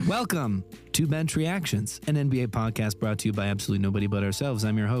Welcome to Bench Reactions, an NBA podcast brought to you by absolutely nobody but ourselves.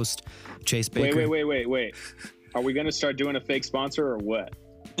 I'm your host, Chase Baker. Wait. Are we going to start doing a fake sponsor or what?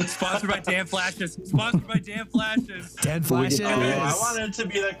 Sponsored by Dan Flashes. Sponsored by Dan Flashes. Dan Flashes. I wanted it to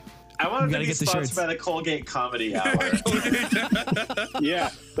be sponsored by the Colgate Comedy Hour. Yeah,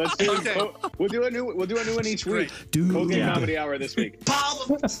 let's do it. We'll do a new one each week. Colgate Comedy Hour this week.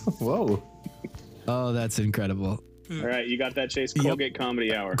 Whoa. Oh, that's incredible. All right, you got that, Chase? Colgate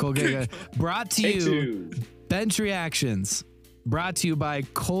Comedy Hour. Colgate. Brought to you, Bench Reactions. Brought to you by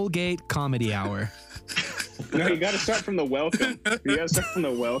Colgate Comedy Hour. No, you got to start from the welcome.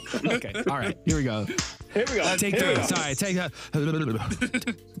 Okay, all right, here we go. Take three. Sorry, take that.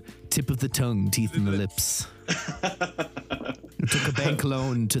 Tip of the tongue, teeth in the lips. Took a bank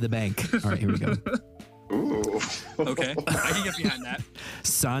loan to the bank. All right, here we go. Ooh. Okay, I can get behind that.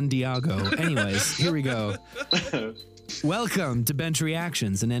 San Diego. Anyways, here we go. Welcome to Bench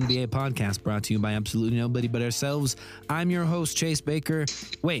Reactions, an NBA podcast brought to you by absolutely nobody but ourselves. I'm your host, Chase Baker.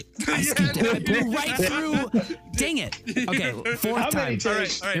 Wait, I skipped it. I blew right through. Dang it. Okay, fourth time. All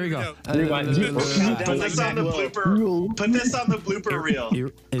right, Here we go. Put this on the blooper reel.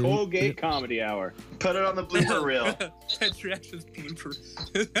 Colgate Comedy Hour. Put it on the blooper reel. Bench Reactions blooper.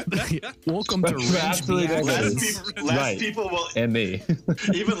 Welcome to Ranch Less people will, and me.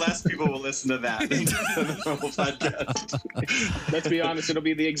 even less people will listen to that than the normal podcast. Let's be honest, it'll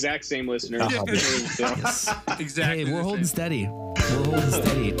be the exact same listener. Yes. Exactly. Hey, we're holding steady.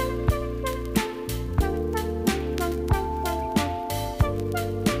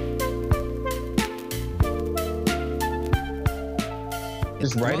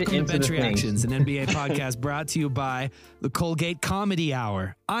 Just write Welcome it to into Bench the Reactions, thing. an NBA podcast brought to you by the Colgate Comedy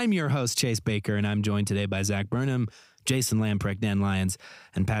Hour. I'm your host, Chase Baker, and I'm joined today by Zach Burnham, Jason Lamprecht, Dan Lyons,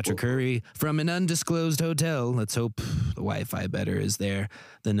 and Patrick Curry from an undisclosed hotel. Let's hope the Wi-Fi better is there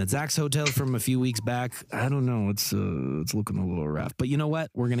than at Zach's hotel from a few weeks back. I don't know. It's looking a little rough. But you know what?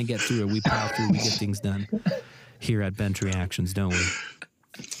 We're going to get through it. We plow through. We get things done here at Bench Reactions, don't we?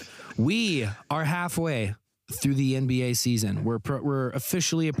 We are halfway through the NBA season. We're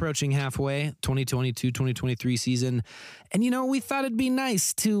officially approaching halfway, 2022-2023 season. And, you know, we thought it'd be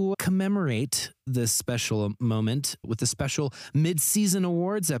nice to commemorate this special moment with the special Midseason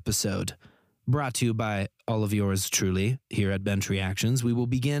Awards episode brought to you by all of yours truly here at Bench Reactions. We will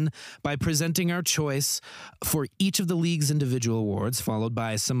begin by presenting our choice for each of the league's individual awards, followed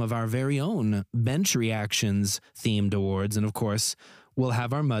by some of our very own Bench Reactions themed awards. And, of course, we'll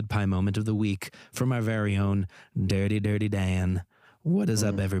have our Mudpie moment of the week from our very own Dirty Dan. What is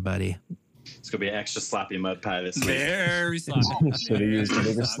up, everybody? It's going to be an extra sloppy Mudpie this week. Very sloppy. Should have used a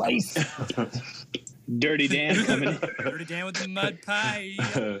bigger slice. Dirty Dan coming in. Dirty Dan with the mud pie.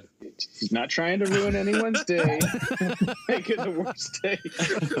 He's not trying to ruin anyone's day. Make it the worst day.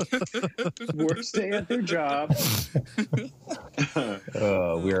 Worst day at their job.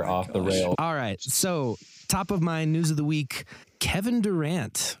 We're off the rail. All right, so top of mind news of the week, Kevin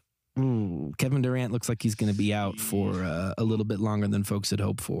Durant. Kevin Durant looks like he's going to be out for a little bit longer than folks had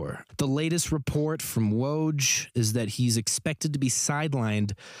hoped for. The latest report from Woj is that he's expected to be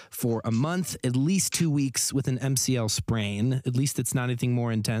sidelined for a month, at least 2 weeks with an MCL sprain. At least it's not anything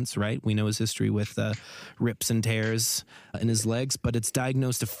more intense, right? We know his history with rips and tears in his legs, but it's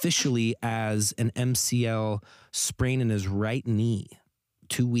diagnosed officially as an MCL sprain in his right knee.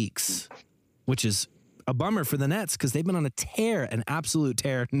 2 weeks, which is a bummer for the Nets because they've been on a tear, an absolute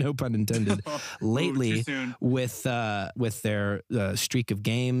tear, no pun intended, lately with their streak of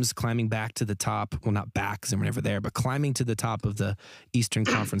games, climbing back to the top. Well, not back because they were never there, but climbing to the top of the Eastern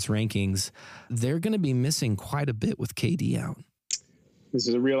Conference rankings. They're going to be missing quite a bit with KD out. This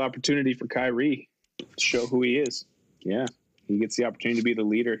is a real opportunity for Kyrie to show who he is. Yeah, he gets the opportunity to be the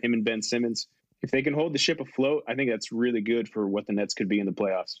leader, him and Ben Simmons. If they can hold the ship afloat, I think that's really good for what the Nets could be in the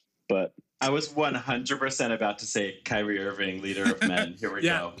playoffs. But I was 100% about to say Kyrie Irving, leader of men. Here we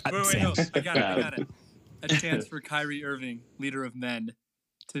go. Wait, no, I got it. A chance for Kyrie Irving, leader of men,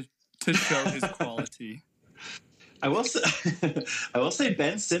 to show his quality. I will say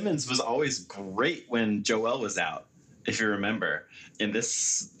Ben Simmons was always great when Joel was out, if you remember. And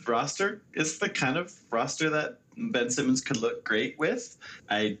this roster is the kind of roster that Ben Simmons could look great with.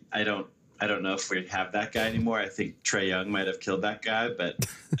 I don't know if we have that guy anymore. I think Trae Young might have killed that guy, but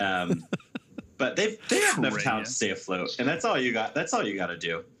they have enough talent to stay afloat, and that's all you got. That's all you got to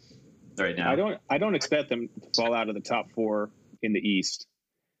do right now. I don't expect them to fall out of the top four in the East,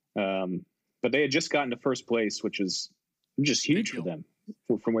 but they had just gotten to first place, which is just huge for them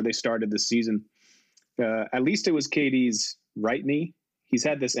from where they started this season. At least it was KD's right knee. He's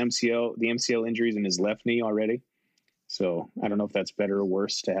had the MCL injuries in his left knee already. So I don't know if that's better or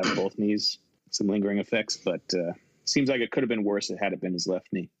worse to have both knees, some lingering effects, but seems like it could have been worse had it been his left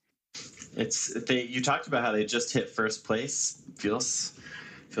knee. You talked about how they just hit first place. Feels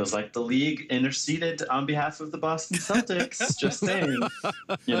like the league interceded on behalf of the Boston Celtics. Just saying,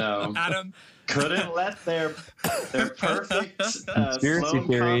 Adam couldn't let their perfect Conspiracy Sloan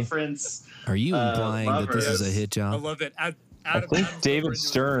theory. Conference. Are you implying that this is a lovers. hit I job? love it. I think David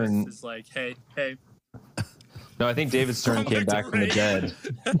Stern. is like, hey, No, I think David Stern From came the back from the dead,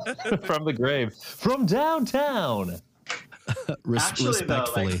 from the grave, from downtown. Actually, though,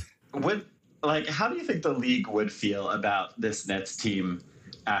 Respectfully. how do you think the league would feel about this Nets team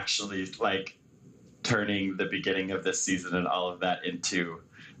actually turning the beginning of this season and all of that into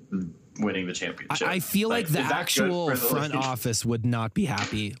winning the championship? I feel like the actual front office would not be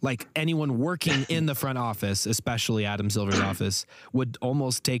happy. Like anyone working in the front office, especially Adam Silver's office, would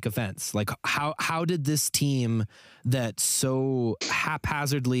almost take offense. Like how did this team that so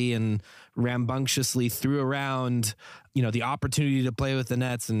haphazardly and rambunctiously threw around, the opportunity to play with the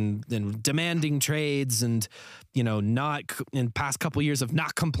Nets and demanding trades and, not in past couple years of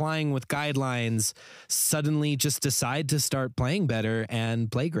not complying with guidelines, suddenly just decide to start playing better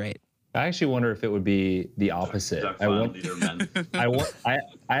and play great? I actually wonder if it would be the opposite. I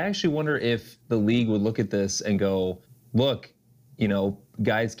actually wonder if the league would look at this and go, look,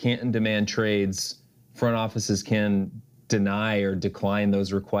 guys can't demand trades. Front offices can deny or decline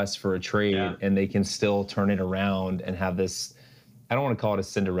those requests for a trade, and they can still turn it around and have this. I don't want to call it a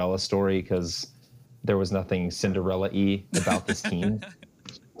Cinderella story because there was nothing Cinderella-y about this team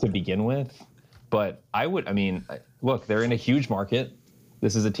to begin with. But look, they're in a huge market.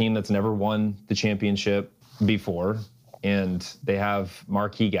 This is a team that's never won the championship before, and they have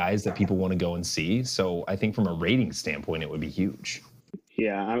marquee guys that people want to go and see. So I think from a rating standpoint, it would be huge.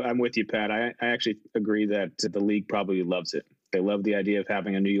 Yeah, I'm with you, Pat. I actually agree that the league probably loves it. They love the idea of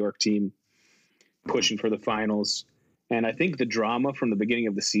having a New York team pushing for the finals. And I think the drama from the beginning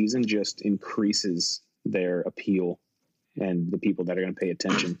of the season just increases their appeal and the people that are going to pay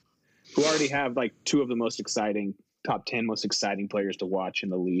attention, who already have two of the top 10 most exciting players to watch in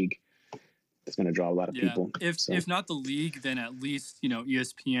the league. It's going to draw a lot of people. If not the league, then at least,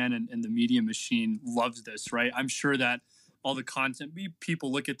 ESPN and the media machine loves this, right? I'm sure that all the content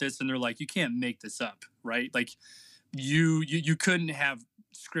people look at this and they're like, you can't make this up, right? Like you couldn't have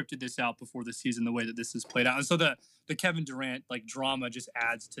scripted this out before the season the way that this is played out. And so the Kevin Durant drama just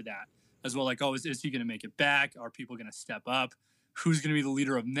adds to that as well. Is he going to make it back? Are people going to step up? Who's going to be the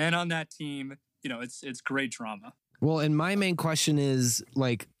leader of men on that team? It's great drama. Well, and my main question is,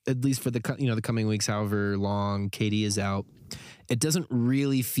 at least for the coming weeks, however long KD is out, it doesn't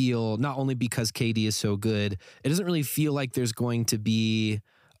really feel, not only because KD is so good, it doesn't really feel like there's going to be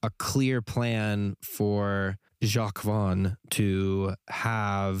a clear plan for Jacques Vaughn to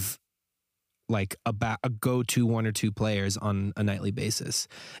have a go-to one or two players on a nightly basis.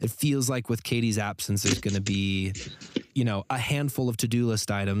 It feels like with KD's absence, there's going to be, a handful of to-do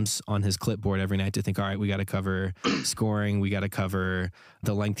list items on his clipboard every night to think, all right, we got to cover scoring. We got to cover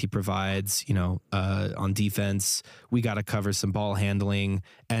the length he provides, on defense. We got to cover some ball handling.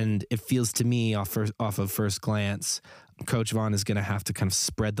 And it feels to me off of first glance, Coach Vaughn is going to have to kind of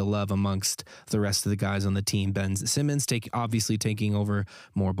spread the love amongst the rest of the guys on the team. Ben Simmons obviously taking over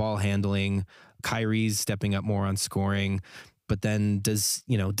more ball handling. Kyrie's stepping up more on scoring. But then does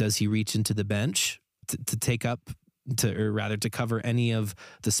he reach into the bench to cover any of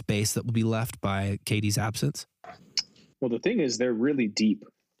the space that will be left by KD's absence? Well, the thing is, they're really deep.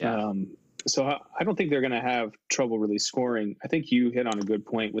 Yeah. So I don't think they're going to have trouble really scoring. I think you hit on a good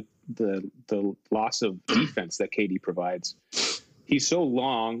point with the loss of defense that KD provides. He's so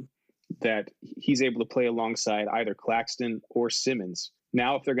long that he's able to play alongside either Claxton or Simmons.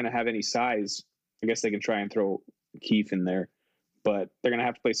 Now, if they're going to have any size, I guess they can try and throw Keith in there, but they're going to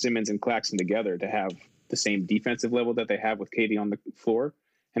have to play Simmons and Claxton together to have the same defensive level that they have with KD on the floor.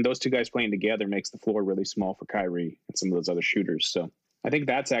 And those two guys playing together makes the floor really small for Kyrie and some of those other shooters. So I think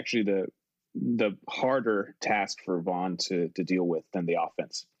that's actually the harder task for Vaughn to deal with than the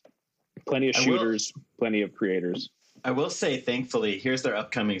offense. Plenty of shooters, plenty of creators. I will say, thankfully, here's their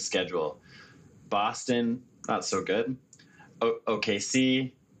upcoming schedule. Boston, not so good.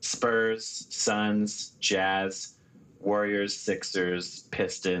 OKC, Spurs, Suns, Jazz, Warriors, Sixers,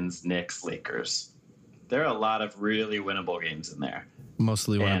 Pistons, Knicks, Lakers. There are a lot of really winnable games in there.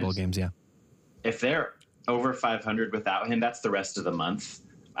 Mostly winnable games, yeah. If they're over 500 without him, that's the rest of the month.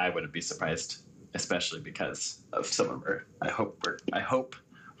 I wouldn't be surprised, especially because of some of our. I hope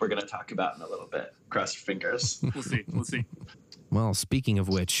we're going to talk about in a little bit. Cross your fingers. We'll see. Well, speaking of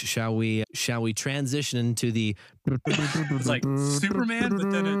which, shall we transition into the? It's like Superman, but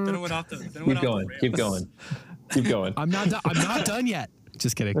then it went off the. Keep going. I'm not done yet.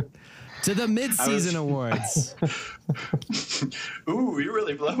 Just kidding. To the Midseason Awards. Ooh, you're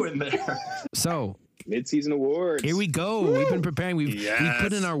really blowing there. So, Midseason Awards. here we go. Woo! We've been preparing. We've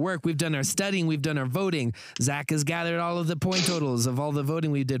put in our work. We've done our studying. We've done our voting. Zach has gathered all of the point totals of all the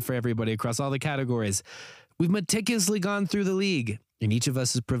voting we did for everybody across all the categories. We've meticulously gone through the league, and each of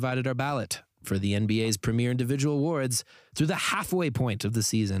us has provided our ballot for the NBA's premier individual awards through the halfway point of the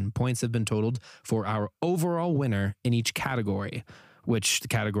season. Points have been totaled for our overall winner in each category, which the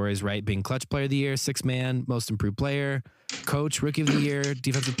categories, right, being clutch player of the year, sixth man, most improved player, coach, rookie of the year,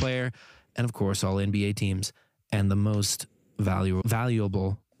 defensive player, and of course, all NBA teams, and the most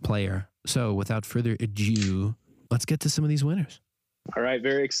valuable player. So without further ado, let's get to some of these winners. All right,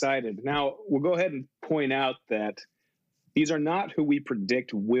 very excited. Now, we'll go ahead and point out that these are not who we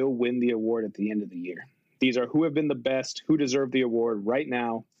predict will win the award at the end of the year. These are who have been the best, who deserve the award right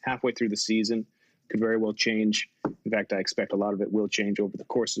now, halfway through the season. Could very well change. In fact, I expect a lot of it will change over the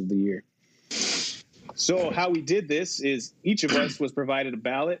course of the year. So how we did this is each of us was provided a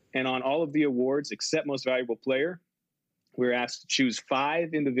ballot, and on all of the awards except most valuable player, we were asked to choose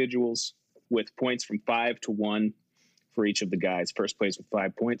 5 individuals with points from 5 to 1 for each of the guys. First place with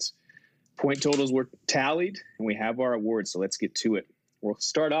 5 points. Point totals were tallied, and we have our awards, so let's get to it. We'll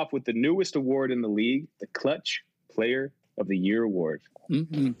start off with the newest award in the league, the Clutch Player of the Year Award.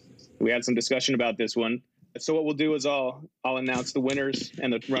 Mm-hmm. We had some discussion about this one. So what we'll do is I'll announce the winners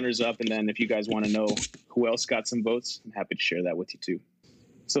and the runners-up, and then if you guys want to know who else got some votes, I'm happy to share that with you too.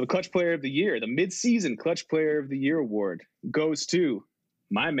 So the Clutch Player of the Year, the Mid-Season Clutch Player of the Year Award goes to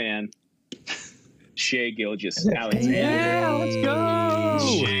my man, Shai Gilgeous-Alexander. Yeah, let's go!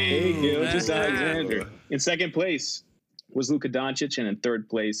 Shai Gilgeous-Alexander. In second place was Luka Doncic, and in third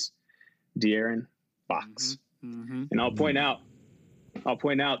place, De'Aaron Fox. Mm-hmm. And I'll point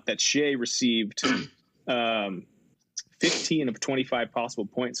out that Shai received 15 of 25 possible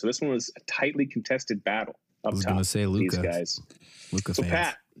points. So this one was a tightly contested battle up top. I was going to say Luka. These guys. Luka So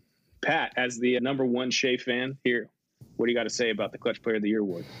fans. Pat, as the number one Shai fan here, what do you got to say about the Clutch Player of the Year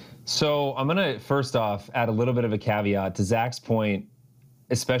award? So I'm going to first off add a little bit of a caveat to Zach's point,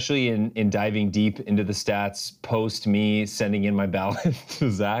 especially in diving deep into the stats post me sending in my ballot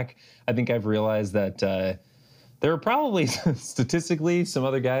to Zach. I think I've realized that there are probably statistically some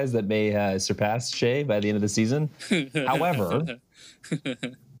other guys that may surpass Shai by the end of the season. However,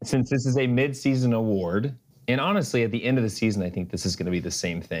 since this is a mid-season award, and honestly, at the end of the season, I think this is going to be the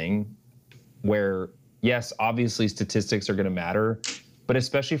same thing where, yes, obviously statistics are going to matter, but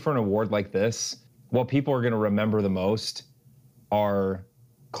especially for an award like this, what people are going to remember the most are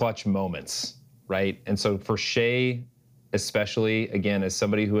clutch moments, right? And so for Shai, especially, again, as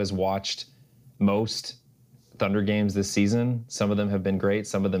somebody who has watched most Thunder games this season, some of them have been great,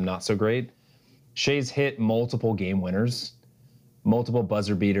 some of them not so great. Shai's hit multiple game winners, multiple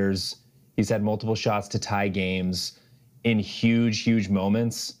buzzer beaters. He's had multiple shots to tie games in huge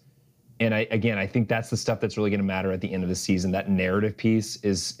moments. And I think that's the stuff that's really going to matter at the end of the season. That narrative piece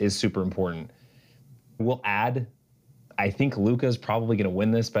is super important. We'll add, I think Luka's probably going to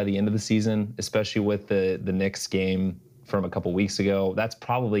win this by the end of the season, especially with the Knicks game from a couple weeks ago. That's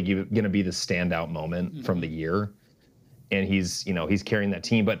probably going to be the standout moment from the year. And he's carrying that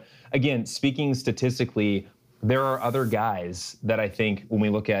team. But again, speaking statistically, there are other guys that I think when we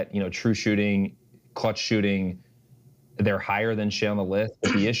look at, true shooting, clutch shooting, they're higher than Shai on the list.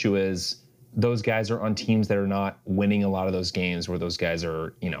 But the issue is those guys are on teams that are not winning a lot of those games where those guys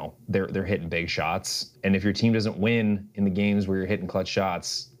are, they're hitting big shots. And if your team doesn't win in the games where you're hitting clutch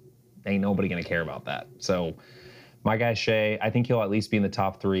shots, ain't nobody going to care about that. So my guy Shai, I think he'll at least be in the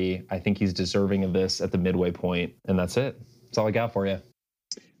top 3. I think he's deserving of this at the midway point, and that's it. That's all I got for you.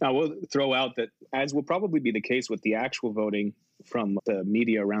 Now, we'll throw out that, as will probably be the case with the actual voting from the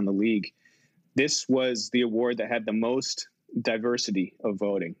media around the league, this was the award that had the most diversity of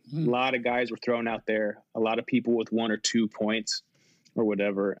voting. A lot of guys were thrown out there, a lot of people with 1 or 2 points or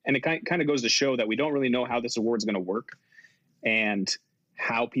whatever. And it kind of goes to show that we don't really know how this award's going to work and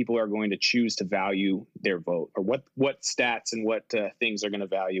how people are going to choose to value their vote, or what stats and what things are going to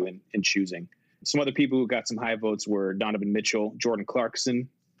value in choosing. Some other people who got some high votes were Donovan Mitchell, Jordan Clarkson,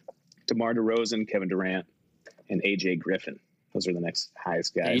 DeMar DeRozan, Kevin Durant, and AJ Griffin. Those are the next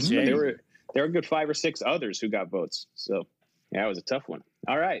highest guys. But there were a good 5 or 6 others who got votes. So yeah, it was a tough one.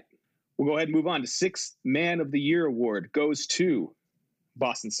 All right, we'll go ahead and move on to Sixth Man of the Year award goes to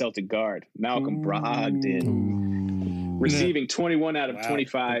Boston Celtic guard Malcolm Brogdon, receiving 21 out of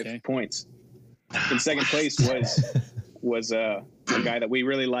 25 points. In second place was was a guy that we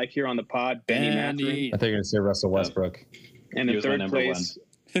really like here on the pod, Benny Mathurin. I thought you were going to say Russell Westbrook. And in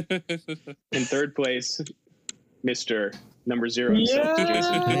third place, Mr. Number 0 himself,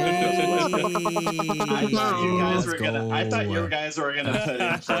 Jason. I thought you guys were gonna put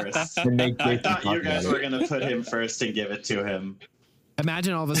him first. I thought you guys were gonna put him first and give it to him.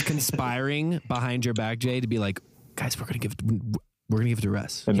 Imagine all of us conspiring behind your back, Jay, to be like, guys, we're gonna give it to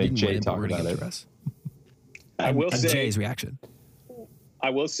Russ. And make Jay talk about it. I will say Jay's reaction. I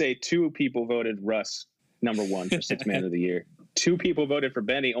will say 2 people voted Russ number 1 for 6th man of the year. 2 people voted for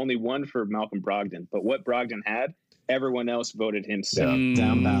Benny, only 1 for Malcolm Brogdon. But what Brogdon had, everyone else voted him second.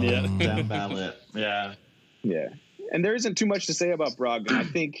 Down ballot. Yeah. And there isn't too much to say about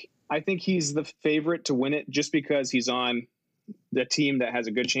Brogdon. I think he's the favorite to win it just because he's on the team that has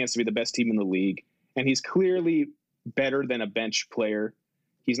a good chance to be the best team in the league. And he's clearly better than a bench player.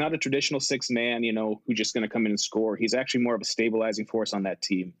 He's not a traditional 6th man, who's just going to come in and score. He's actually more of a stabilizing force on that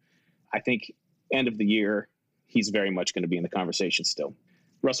team. I think end of the year, he's very much going to be in the conversation still.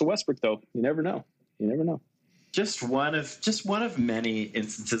 Russell Westbrook, though, you never know. Just one of many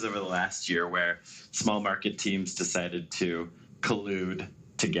instances over the last year where small market teams decided to collude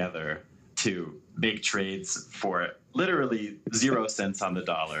together to make trades for literally 0 cents on the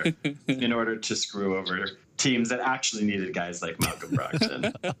dollar in order to screw over teams that actually needed guys like Malcolm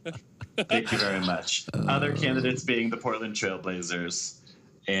Brogdon. Thank you very much. Other candidates being the Portland Trailblazers,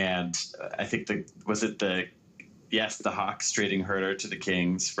 and I think the Hawks trading Herter to the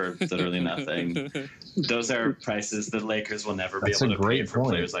Kings for literally nothing. Those are prices the Lakers will never be able to pay for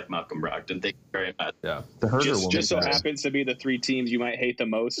players like Malcolm Brogdon. Thank you very much. Yeah, the Herter just so happens to be the 3 teams you might hate the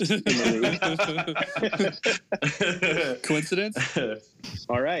most in the league. Coincidence?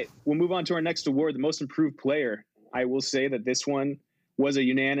 All right, we'll move on to our next award, the most improved player. I will say that this one was a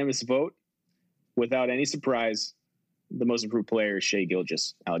unanimous vote. Without any surprise, the most improved player is Shai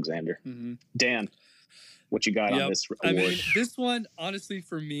Gilgeous-Alexander. Mm-hmm. Dan, what you got on this award? I mean, this one, honestly,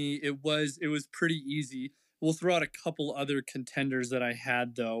 for me, it was pretty easy. We'll throw out a couple other contenders that I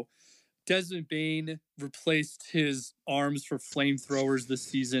had, though. Desmond Bane replaced his arms for flamethrowers this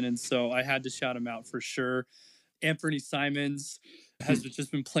season, and so I had to shout him out for sure. Anthony Simons has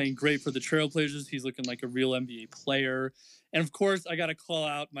just been playing great for the Trailblazers. He's looking like a real NBA player. And, of course, I got to call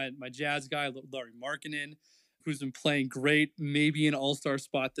out my Jazz guy, Lauri Markkanen, who's been playing great, maybe an all-star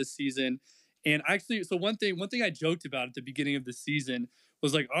spot this season. And actually, so one thing I joked about at the beginning of the season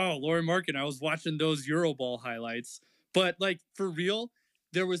was like, oh, Lauri Markkanen, I was watching those Euroball highlights. But, like, for real,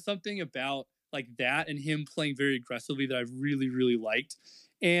 there was something about, like, that and him playing very aggressively that I really, really liked.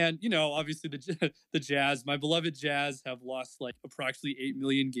 And, obviously the Jazz, my beloved Jazz, have lost, like, approximately 8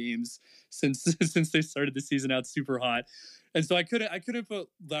 million games since they started the season out super hot. And so I couldn't put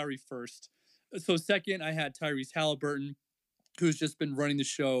Lowry first. So second, I had Tyrese Halliburton, who's just been running the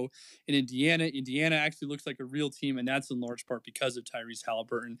show in Indiana. Indiana actually looks like a real team, and that's in large part because of Tyrese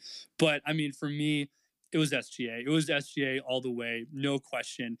Halliburton. But, I mean, for me, it was SGA. It was SGA all the way, no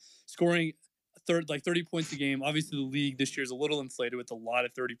question. Scoring 30 points a game. Obviously, the league this year is a little inflated with a lot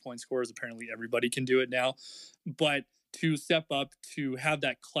of 30-point scorers. Apparently, everybody can do it now. But to step up, to have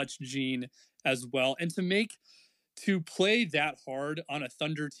that clutch gene as well, and to play that hard on a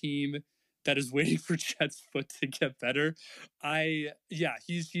Thunder team that is waiting for Chet's foot to get better.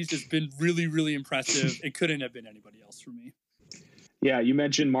 He's just been really, really impressive. It couldn't have been anybody else for me. Yeah, you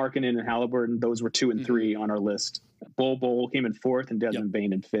mentioned Markkanen and Halliburton. Those were 2 and 3 on our list. Bol came in 4th and Desmond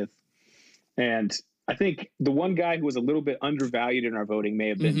Bane in 5th. And I think the one guy who was a little bit undervalued in our voting may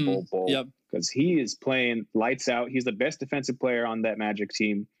have been Bol. Because he is playing lights out. He's the best defensive player on that Magic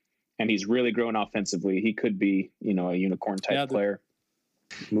team, and he's really grown offensively. He could be, a unicorn-type player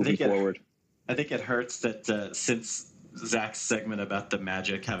moving forward. I think it hurts that since Zach's segment about the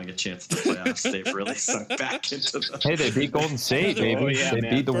Magic having a chance to playoffs, they've really sunk back into the... Hey, they beat Golden State, baby. They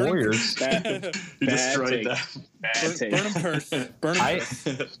beat the Warriors. He destroyed them. Burn him.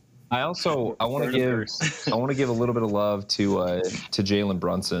 I want to give a little bit of love to Jalen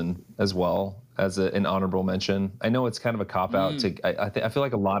Brunson as well as an honorable mention. I know it's kind of a cop out. I feel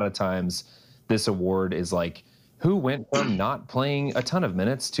like a lot of times this award is like, who went from not playing a ton of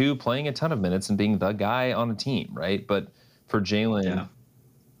minutes to playing a ton of minutes and being the guy on a team, right? But for Jalen,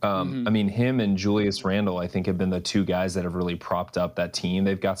 I mean, him and Julius Randle, I think, have been the 2 guys that have really propped up that team.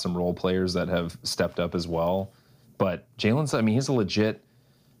 They've got some role players that have stepped up as well. But Jalen's, I mean, he's a legit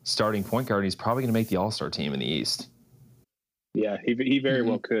starting point guard. He's probably going to make the All-Star team in the East. Yeah, he very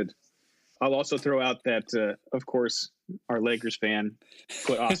well could. I'll also throw out that, of course, our Lakers fan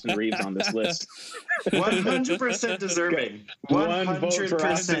put Austin Reeves on this list. 100% deserving. 100% vote for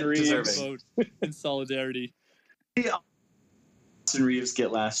Austin Reeves. Vote in solidarity. Austin Reeves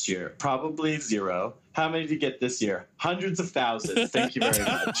get last year? Probably 0. How many did you get this year? Hundreds of thousands. Thank you very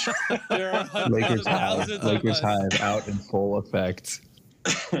much. There are hundreds of thousands Lakers of us. Hive out in full effect.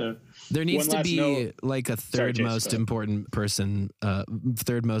 There needs to be note. like a third Jason, most important person,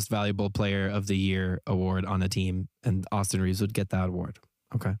 third most valuable player of the year award on a team, and Austin Reeves would get that award.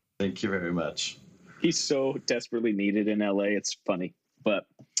 Okay. Thank you very much. He's so desperately needed in LA. It's funny. But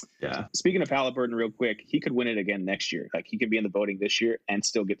yeah, speaking of Halliburton, real quick, he could win it again next year. Like, he could be in the voting this year and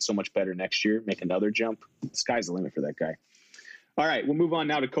still get so much better next year, make another jump. The sky's the limit for that guy. All right, we'll move on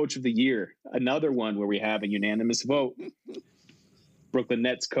now to Coach of the Year. Another one where we have a unanimous vote. Brooklyn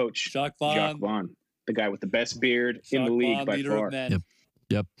Nets coach, Jacques Vaughn. the guy with the best beard in the league by leader far. of men.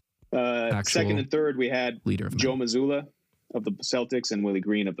 Yep. Second and third, we had Leader of Joe men. Mazzulla of the Celtics and Willie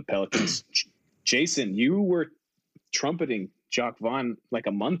Green of the Pelicans. Jason, you were trumpeting Jacques Vaughn like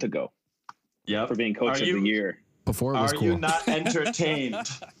a month ago yep. for being coach of the year. Before it was Are cool. you not entertained?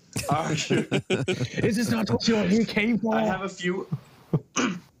 Are you? Is this not what you came for? I have a few.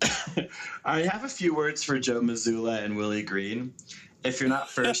 I have a few words for Joe Mazzulla and Willie Green. If you're not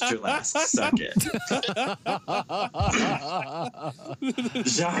first, you're last. Suck it.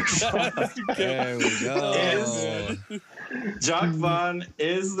 Jacques There we go. Jacques Vaughn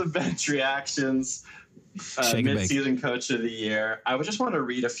is the bench reactions Shake and bake. mid-season coach of the year. I would just want to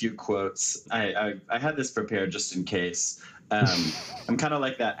read a few quotes. I had this prepared just in case. I'm kind of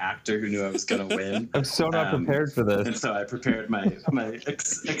like that actor who knew I was going to win. I'm so not prepared for this. And so I prepared my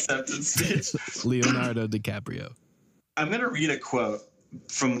acceptance speech. Leonardo DiCaprio. I'm going to read a quote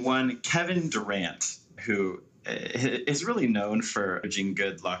from one Kevin Durant, who is really known for urging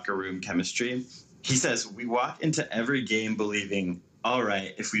good locker room chemistry. He says, "We walk into every game believing, all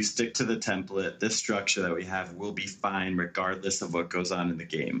right, if we stick to the template, this structure that we have will be fine regardless of what goes on in the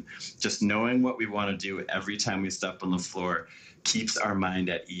game. Just knowing what we want to do every time we step on the floor keeps our mind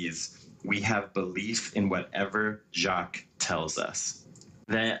at ease. We have belief in whatever Jacques tells us."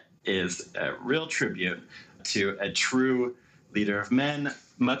 That is a real tribute to a true leader of men,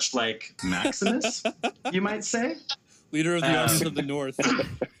 much like Maximus, you might say. Leader of the armies of the North.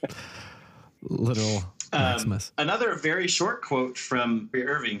 Little Maximus. Another very short quote from Kyrie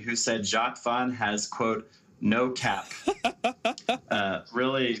Irving, who said Jacques Vaughn has, quote, no cap.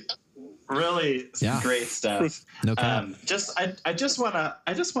 Really great stuff. No cap. I just want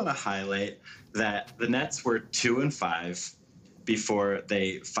to highlight that the Nets were 2-5 before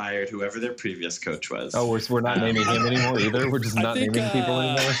they fired whoever their previous coach was. Oh, we're not naming him anymore either. We're just not naming people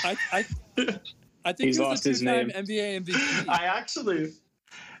anymore. I think He's he was lost a his two-time name. NBA MVP.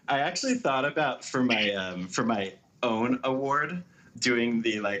 I actually thought about for my own award doing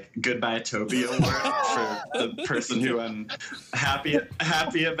the like Goodbye Toby award for the person who I'm happiest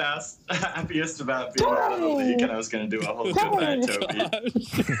about being out of the league, and I was going to do a whole Goodbye Toby.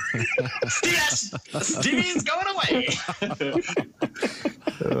 Stevie's going away.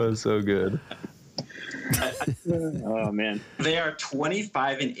 That was so good. Oh, man. They are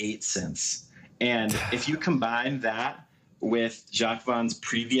 25-8 since, and if you combine that with Jacques Vaughn's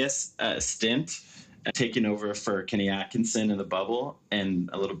previous stint, taking over for Kenny Atkinson in the bubble, and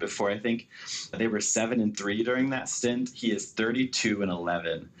a little before, I think they were 7-3 during that stint. He is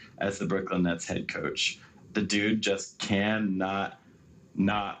 32-11 as the Brooklyn Nets head coach. The dude just cannot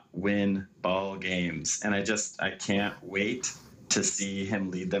not win ball games, and I can't wait to see him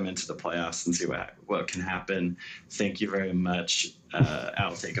lead them into the playoffs and see what can happen. Thank you very much.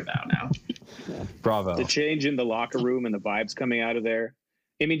 I'll take a bow now. Bravo. The change in the locker room and the vibes coming out of there.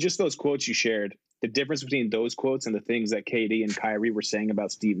 I mean, just those quotes you shared, the difference between those quotes and the things that KD and Kyrie were saying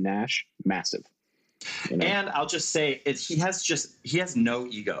about Steve Nash, massive. You know? And I'll just say he has no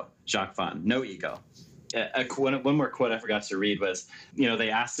ego, Jacques Vaughn, no ego. One more quote I forgot to read was, they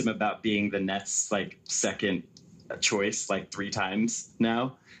asked him about being the Nets like second choice like 3 times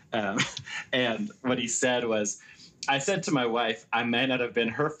now. And what he said was, I said to my wife, I may not have been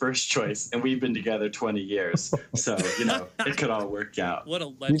her first choice, and we've been together 20 years. So, it could all work out. What a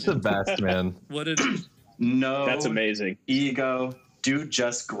legend. He's the best, man. What a No. That's amazing. Ego. Dude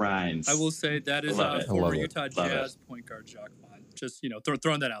just grinds. I will say that is Love it. former Love it. Utah Love Jazz point guard Jacques Vaughn. Just,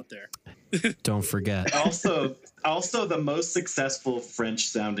 throwing that out there. Don't forget. Also the most successful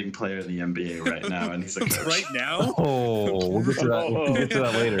French-sounding player in the NBA right now, and he's a coach. Right now? Oh, we'll get to that. We'll get to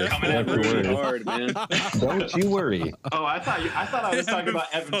that later. Coming Don't at you really worry. hard, man. Don't you worry. Oh, I thought I was talking about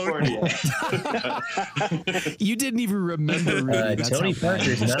Evan Fournier. You didn't even remember Rudy. That's Tony how bad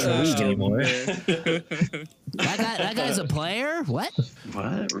Parker's it not in the league anymore. That guy's a player? What?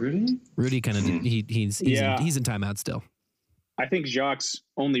 What, Rudy? Rudy kind of he's in timeout still. I think Jacques'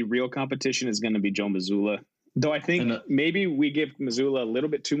 only real competition is going to be Joe Mazzulla. Though I think maybe we give Missoula a little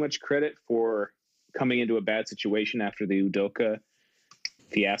bit too much credit for coming into a bad situation after the Udoka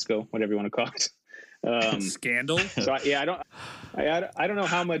fiasco, whatever you want to call it. Scandal. So I don't know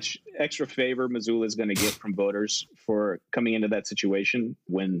how much extra favor Missoula is going to get from voters for coming into that situation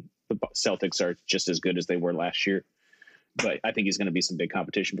when the Celtics are just as good as they were last year. But I think he's going to be some big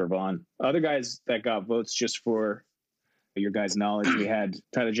competition for Vaughn. Other guys that got votes, just for your guys' knowledge, we had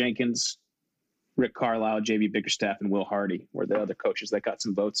Tyler Jenkins, Rick Carlisle, JB Bickerstaff, and Will Hardy were the other coaches that got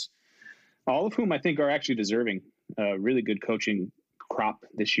some votes. All of whom I think are actually deserving. Really good coaching crop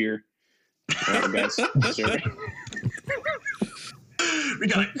this year. Guys deserving. We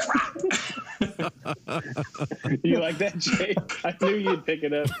got a crop. You like that, Jay? I knew you'd pick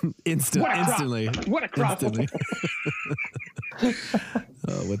it up. Instantly. What a crop. Instantly.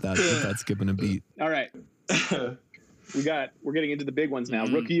 Without skipping a beat. All right. We're getting into the big ones now.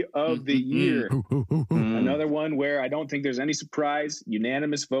 Rookie of the year. Another one where I don't think there's any surprise.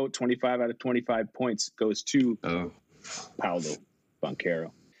 Unanimous vote, 25 out of 25 points goes to Paolo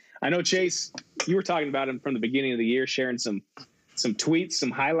Banchero. I know, Chase, you were talking about him from the beginning of the year, sharing some tweets, some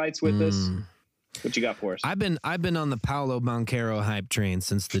highlights with us. What you got for us? I've been on the Paolo Banchero hype train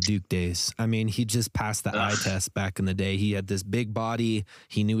since the Duke days. I mean, he just passed the eye test back in the day. He had this big body.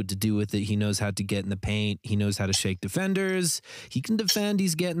 He knew what to do with it. He knows how to get in the paint. He knows how to shake defenders. He can defend.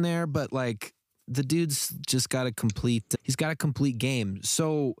 He's getting there, but like the dude's just got a complete game.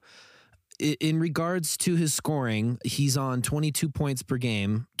 So in regards to his scoring, he's on 22 points per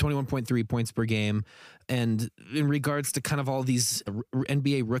game, 21.3 points per game. And in regards to kind of all these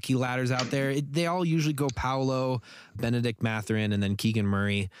NBA rookie ladders out there, they all usually go Paolo, Benedict Mathurin, and then Keegan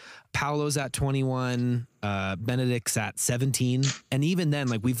Murray. Paolo's at 21, Benedict's at 17. And even then,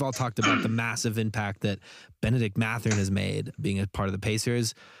 like we've all talked about the massive impact that Benedict Mathurin has made being a part of the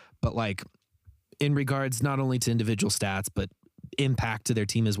Pacers. But like in regards not only to individual stats, but impact to their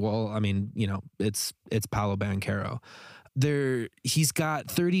team as well. I mean, you know, it's Paolo Banchero. He's got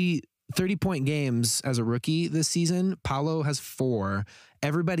 30-point games as a rookie this season. Paolo has 4.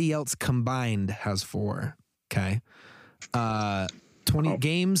 Everybody else combined has 4. Okay. 20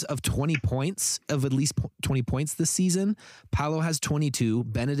 games of 20 points, of at least 20 points this season. Paolo has 22.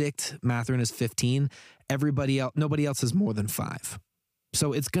 Benedict Mathurin has 15. Nobody else has more than 5.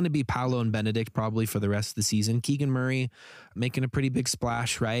 So it's going to be Paolo and Benedict probably for the rest of the season. Keegan Murray making a pretty big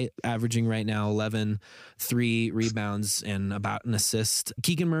splash, right? Averaging right now 11, 3 rebounds and about an assist.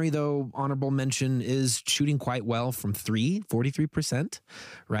 Keegan Murray, though, honorable mention, is shooting quite well from 3, 43%,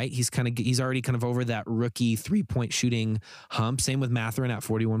 right? He's already kind of over that rookie 3-point shooting hump. Same with Mathurin at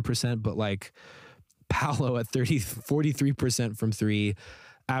 41%, but like Paolo at 43% from 3,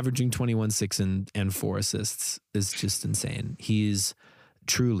 averaging 21, 6 and 4 assists is just insane. He's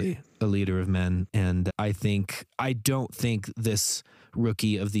truly a leader of men. And I don't think this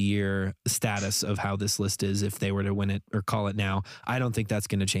rookie of the year status of how this list is, if they were to win it or call it now, I don't think that's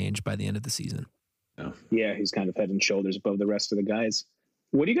going to change by the end of the season. Yeah, he's kind of head and shoulders above the rest of the guys.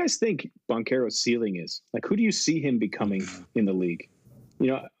 What do you guys think Banchero's ceiling is? Like, who do you see him becoming in the league? You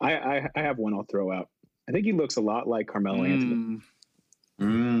know, I have one I'll throw out. I think he looks a lot like Carmelo Anthony.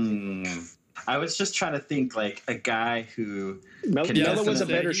 I was just trying to think like a guy who Melo was a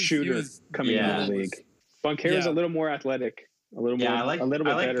better shooter coming into the league. Banchero's a little more athletic, a little more. I like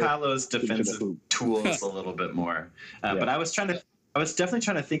Paolo's defensive tools a little bit more. But I was definitely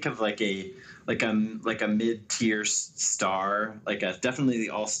trying to think of like a mid-tier star, definitely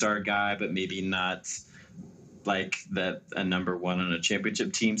the all-star guy, but maybe not like a number 1 on a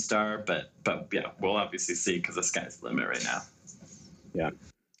championship team star. But yeah, we'll obviously see because the sky's the limit right now. Yeah.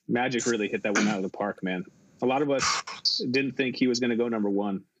 Magic really hit that one out of the park, man. A lot of us didn't think he was going to go number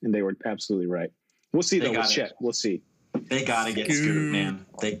 1, and they were absolutely right. We'll see, though, with Chet. We'll see. They got to get Scoot, man.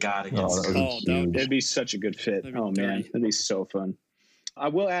 They got to get Scoot. It'd be such a good fit. Oh, man. That'd be so fun. I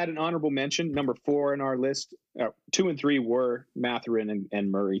will add an honorable mention. Number 4 in our list. 2 and 3 were Mathurin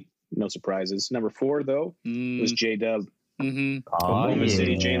and Murray. No surprises. Number 4, though, was J-Dub. Oklahoma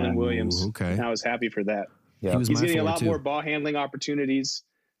City, Jalen Williams. Okay. And I was happy for that. Yeah. He's getting a lot more ball handling opportunities,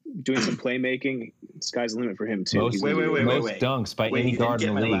 doing some playmaking. Sky's the limit for him, too. Most dunks by any guard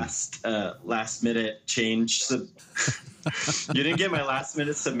in the league. Last minute change. You didn't get my last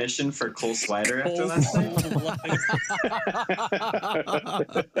minute submission for Cole Swider after last night.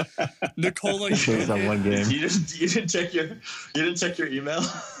 Nicola, you didn't check your email.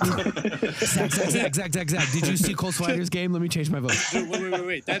 Zach. Did you see Cole Swider's game? Let me change my vote.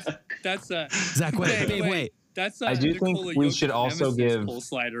 Wait. That's Zach. Wait. That's I do think we should also give Cole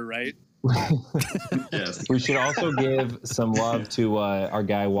Slider, right? Yes. We should also give some love to our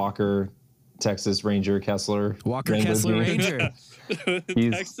guy Walker Texas Ranger Kessler. Walker Kessler Ranger.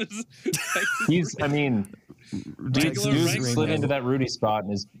 He's I mean, dude slid into that Rudy spot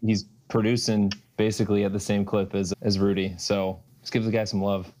and he's producing basically at the same clip as Rudy. So let's give the guy some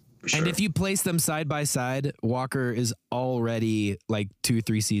love. Sure. And if you place them side by side, Walker is already like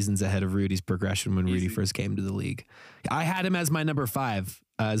 2-3 seasons ahead of Rudy's progression when Rudy first came to the league. I had him as my number 5.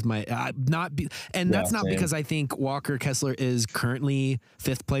 That's not because I think Walker Kessler is currently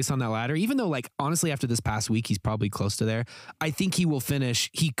 5th place on that ladder, even though, like, honestly, after this past week, he's probably close to there. I think he will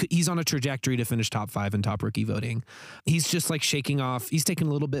finish. He's on a trajectory to finish top 5 in top rookie voting. He's just like shaking off. He's taken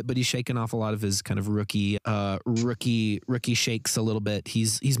a little bit, but he's shaking off a lot of his kind of rookie shakes a little bit.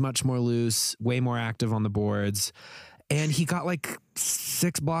 He's much more loose, way more active on the boards. And he got like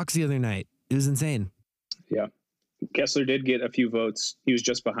 6 blocks the other night. It was insane. Yeah. Kessler did get a few votes. He was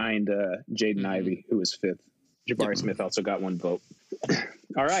just behind Jaden Ivey, who was 5th. Jabari Smith also got 1 vote.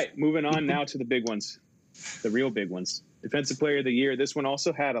 All right, moving on now to the big ones, the real big ones. Defensive Player of the Year. This one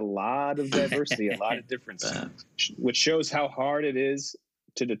also had a lot of diversity, a lot of difference, which shows how hard it is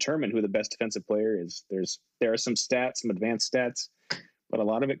to determine who the best defensive player is. There are some stats, some advanced stats, but a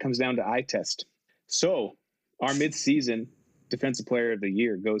lot of it comes down to eye test. So our mid-season Defensive Player of the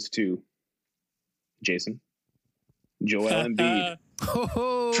Year goes to Jason. Joel Embiid.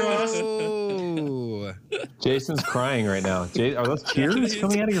 Jason's crying right now. Are those tears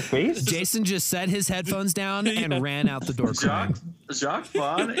coming out of your face? Jason just set his headphones down and ran out the door crying. Jacques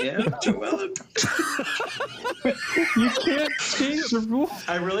Vaughn and Joel Embiid. You can't change the rule.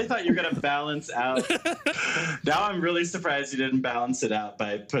 I really thought you were going to balance out. Now I'm really surprised you didn't balance it out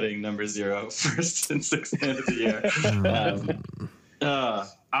by putting number 0 first and 6th man of the year.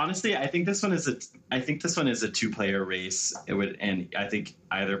 Honestly, I think this one is a 2-player race. And I think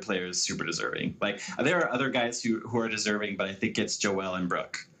either player is super deserving. Like, there are other guys who are deserving, but I think it's Joel and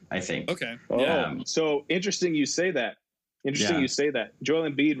Brooke. I think. Okay. So interesting you say that. You say that. Joel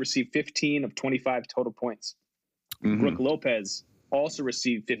Embiid received 15 of 25 total points. Mm-hmm. Brooke Lopez also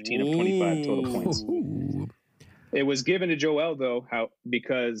received 15 of 25 total points. It was given to Joel though,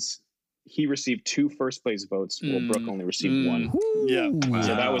 because he received 2 first-place votes, while Brooke only received 1. Yeah. Wow.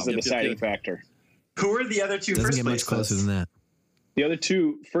 So that was the deciding factor. Who are the other 2 Doesn't first get place much closer votes? than that. The other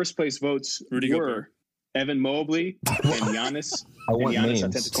 2 first-place votes were Evan Mobley and Giannis. I want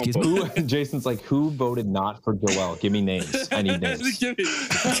names. Jason's like, who voted not for Joel? Give me names. I need names.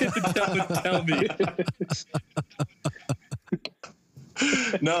 Tell me.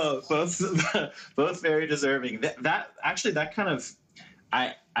 No, both very deserving. That kind of.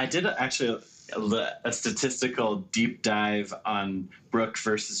 I did a statistical deep dive on Brooke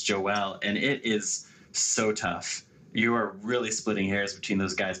versus Joel, and it is so tough. You are really splitting hairs between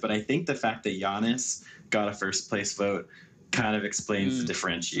those guys. But I think the fact that Giannis got a first place vote kind of explains the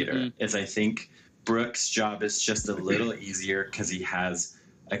differentiator. Is I think Brooke's job is just a little easier because he has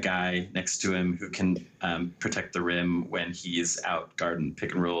a guy next to him who can protect the rim when he's out guarding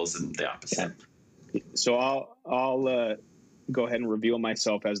pick and rolls and the opposite. So I'll go ahead and reveal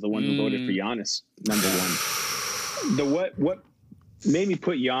myself as the one who voted for Giannis, number 1. What made me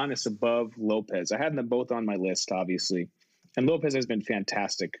put Giannis above Lopez? I had them both on my list, obviously, and Lopez has been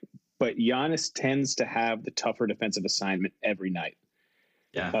fantastic, but Giannis tends to have the tougher defensive assignment every night.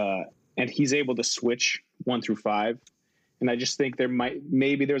 Yeah, and he's able to switch 1 through 5, and I just think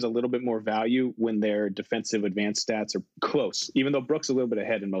there's a little bit more value when their defensive advanced stats are close, even though Brooks a little bit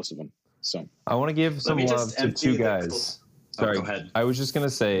ahead in most of them. So I want to give some love to 2 guys. Sorry, go ahead. I was just going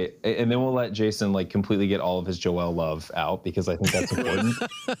to say, and then we'll let Jason like completely get all of his Joel love out because I think that's important.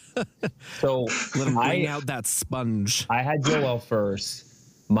 So let him bring out that sponge. I had Joel first.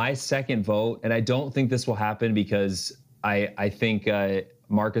 My second vote, and I don't think this will happen because I think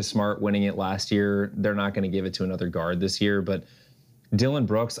Marcus Smart winning it last year, they're not going to give it to another guard this year. But Dylan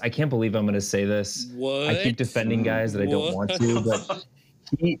Brooks, I can't believe I'm going to say this. What? I keep defending guys that I don't want to, but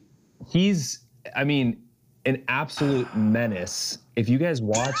he's, I mean, an absolute menace. If you guys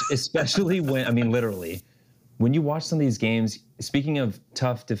watch, especially literally, when you watch some of these games, speaking of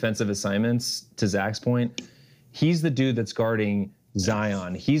tough defensive assignments, to Zach's point, he's the dude that's guarding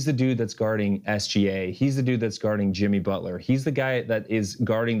Zion. He's the dude that's guarding SGA. He's the dude that's guarding Jimmy Butler. He's the guy that is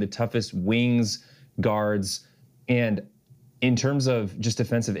guarding the toughest wings guards. And in terms of just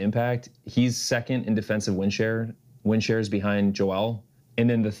defensive impact, he's second in defensive win shares behind Joel. And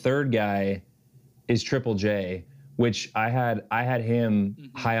then the third guy is Triple J, which I had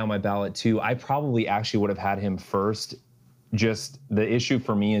him high on my ballot too. I probably actually would have had him first. Just the issue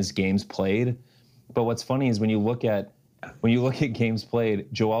for me is games played. But what's funny is when you look at games played,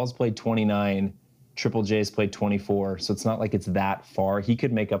 Joel's played 29, Triple J's played 24, so it's not like it's that far. He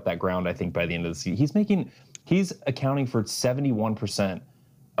could make up that ground, I think, by the end of the season. He's accounting for 71%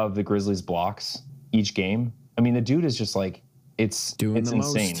 of the Grizzlies' blocks each game. I mean, the dude is just like, it's insane.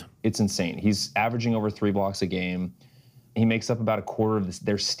 Most. It's insane. He's averaging over 3 blocks a game. He makes up about a quarter of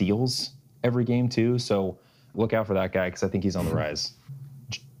their steals every game too. So look out for that guy because I think he's on the rise.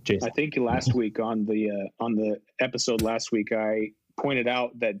 Jason. I think last week on the episode last week, I pointed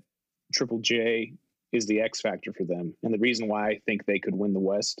out that Triple J is the X factor for them, and the reason why I think they could win the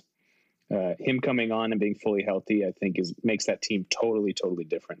West. Him coming on and being fully healthy, I think makes that team totally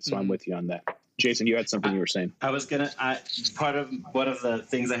different. So I'm with you on that. Jason, you had something you were saying. One of the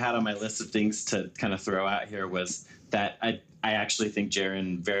things I had on my list of things to kind of throw out here was that I actually think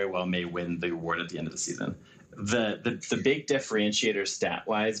Jaren very well may win the award at the end of the season. The big differentiator stat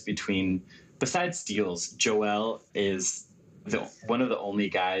wise besides steals, Joel is one of the only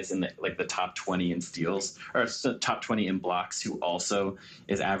guys in the top 20 in steals, or top 20 in blocks, who also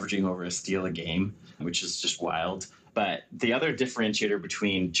is averaging over a steal a game, which is just wild. But the other differentiator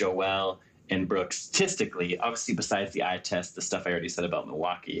between Joel and Brooks, statistically, obviously besides the eye test, the stuff I already said about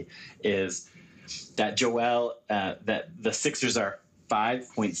Milwaukee, is that that the Sixers are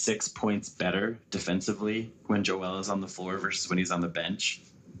 5.6 points better defensively when Joel is on the floor versus when he's on the bench.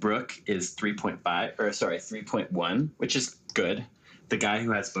 Brook is 3.1, which is good. The guy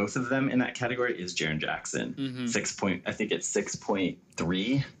who has both of them in that category is Jaren Jackson. I think it's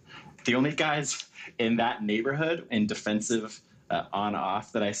 6.3. The only guys in that neighborhood in defensive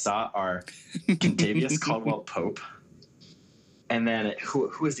on-off that I saw are Contavious Caldwell-Pope. And then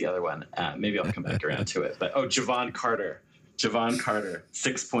who is the other one? Maybe I'll come back around to it. But Javon Carter,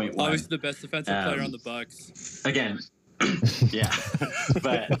 6.1. Obviously the best defensive player on the Bucks. Again, yeah.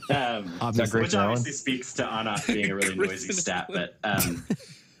 But which obviously speaks to on-off being a really noisy stat. But I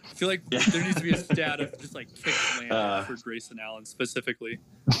feel like there needs to be a stat of just like kicks land for Grayson Allen specifically.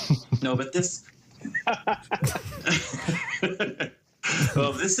 No, but this.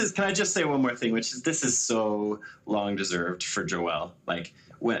 Well, can I just say one more thing, which is this is so long deserved for Joel. Like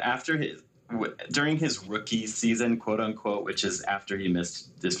during his rookie season, quote unquote, which is after he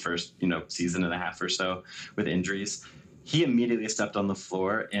missed this first, season and a half or so with injuries, he immediately stepped on the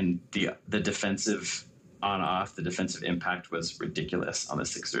floor, and the defensive on-off, the defensive impact was ridiculous on the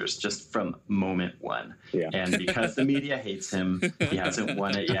Sixers just from moment one. Yeah. And because the media hates him, he hasn't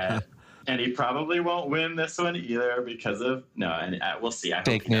won it yet. And he probably won't win this one either because of we'll see. I hope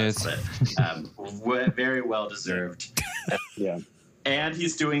fake news, but very well deserved. Yeah, and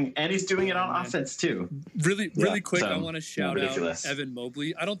he's doing it on offense too. Really quick, I want to shout out Evan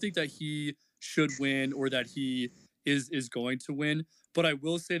Mobley. I don't think that he should win or that he is going to win, but I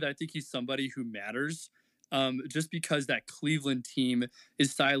will say that I think he's somebody who matters. Just because that Cleveland team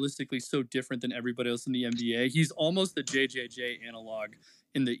is stylistically so different than everybody else in the NBA. He's almost the JJJ analog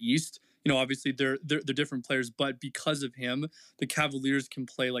in the East. Obviously they're different players, but because of him, the Cavaliers can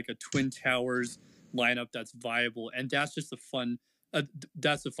play like a Twin Towers lineup that's viable, and that's just a fun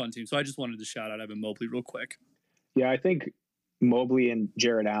team. So I just wanted to shout out Evan Mobley real quick. Yeah, I think Mobley and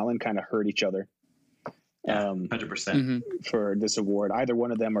Jared Allen kind of hurt each other. 100% for this award. Either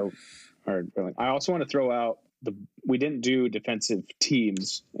one of them are. I also want to throw out we didn't do defensive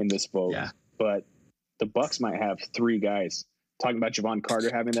teams in this vote, but the Bucks might have 3 guys. Talking about Javon Carter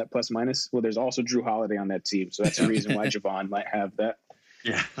having that plus minus. Well, there's also Drew Holiday on that team, so that's the reason why Javon might have that.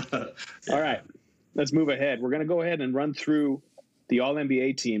 Yeah. All right, let's move ahead. We're going to go ahead and run through the All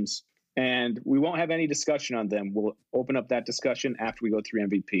NBA teams, and we won't have any discussion on them. We'll open up that discussion after we go through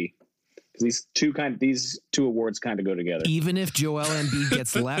MVP. These two awards kind of go together. Even if Joel Embiid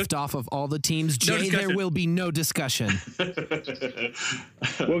gets left off of all the teams, Jay, there will be no discussion.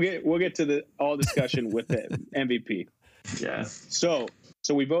 We'll get to the all discussion with the MVP. Yeah. So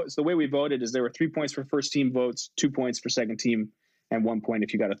we vote. So the way we voted is there were 3 points for first team votes, 2 points for second team, and 1 point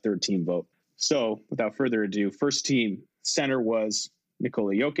if you got a third team vote. So without further ado, first team center was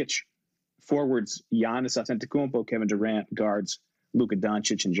Nikola Jokic, forwards Giannis Antetokounmpo, Kevin Durant, guards Luka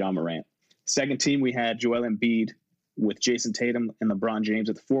Doncic and John Morant. Second team, we had Joel Embiid with Jason Tatum and LeBron James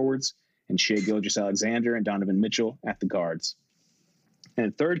at the forwards, and Shai Gilgeous-Alexander and Donovan Mitchell at the guards.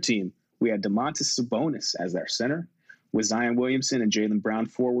 And third team, we had Domantas Sabonis as our center, with Zion Williamson and Jaylen Brown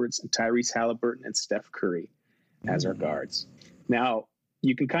forwards, and Tyrese Halliburton and Steph Curry as our guards. Now,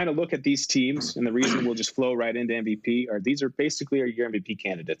 you can kind of look at these teams, and the reason we'll just flow right into MVP these are basically your MVP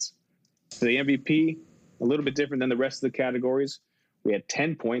candidates. For the MVP, a little bit different than the rest of the categories. We had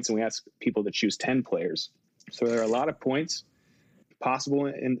 10 points, and we asked people to choose 10 players. So there are a lot of points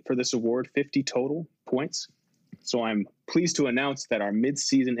possible for this award, 50 total points. So I'm pleased to announce that our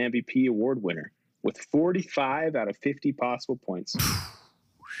mid-season MVP award winner with 45 out of 50 possible points.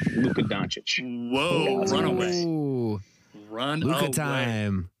 Luka Doncic. Whoa, runaway. Luka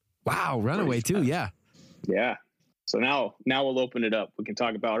time. Wow, runaway too, yeah. Yeah. So now we'll open it up. We can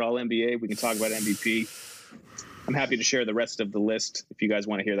talk about all NBA. We can talk about MVP. I'm happy to share the rest of the list if you guys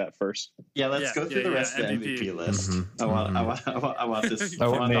want to hear that first. Yeah, let's go through the rest of the MVP list. Mm-hmm. I want this. I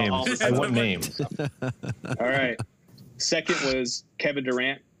want names. All right. Second was Kevin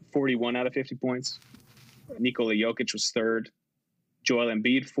Durant, 41 out of 50 points. Nikola Jokic was third. Joel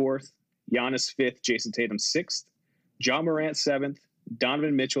Embiid, fourth. Giannis, fifth. Jason Tatum, sixth. Ja Morant, seventh.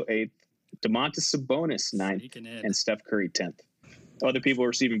 Donovan Mitchell, eighth. Domantas Sabonis, ninth. And Steph Curry, 10th. Other people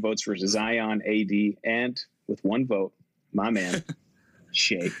receiving votes for Zion, AD, and with one vote, my man,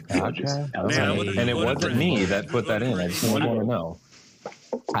 Shea. Okay. And it wasn't me that put that in. I just want to know.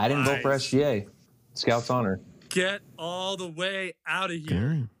 I didn't vote for SGA. Scout's honor. Get all the way out of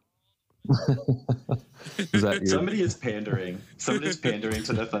here. Is that Somebody is pandering. Somebody's pandering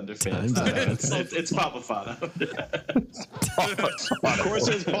to the Thunder fans. It's Papafano. Of course,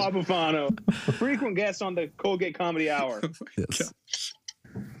 it's Papafano, frequent guest on the Colgate Comedy Hour. Yes.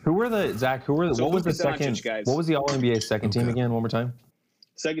 Who were the Zach? What was Luka the second? Doncic, guys. What was the All NBA second team again? One more time.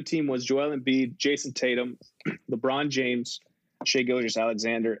 Second team was Joel Embiid, Jason Tatum, LeBron James, Shai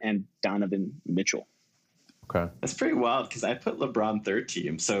Gilgeous-Alexander, and Donovan Mitchell. Okay, that's pretty wild because I put LeBron third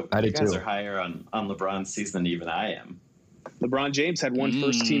team, so you guys are higher on LeBron's season than even I am. LeBron James had one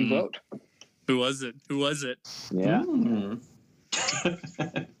first team vote. Who was it? Yeah.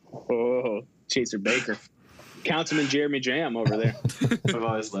 Oh, Chaser Baker. Councilman Jeremy Jam over there. I've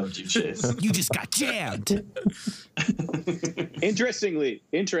always loved you, Chase. You just got jammed. Interestingly,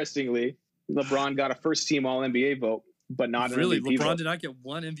 LeBron got a first team All NBA vote, but not an MVP LeBron vote. did not get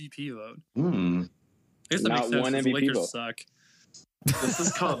one MVP vote. I guess that Not makes sense. one The MVP Lakers vote. suck. This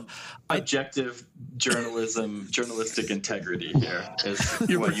is called objective journalistic integrity here. Is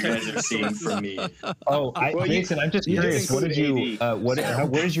what you guys are seeing from me. Oh, Jason, I'm just curious. What did you?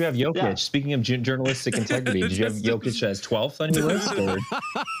 Where did you have Jokic? Yeah. Speaking of journalistic integrity, did you have Jokic as 12th on your list? Or?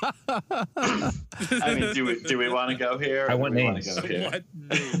 I mean, do we want to go here? I want names. What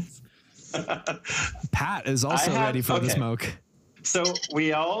names? Pat is also ready for the smoke. So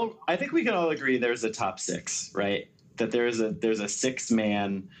I think we can all agree there's a top six, right? That there's a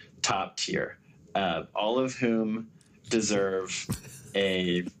 6-man top tier, all of whom deserve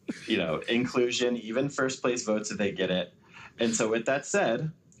a inclusion, even first place votes if they get it. And so with that said,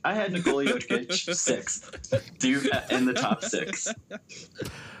 I had Nikola Jokic sixth in the top six.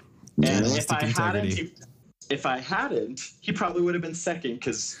 And if I hadn't, he probably would have been second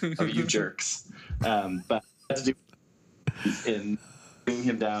because of you jerks. But I had to do in bringing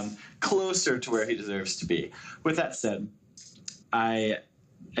him down closer to where he deserves to be. With that said, I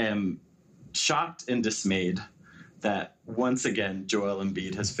am shocked and dismayed that once again Joel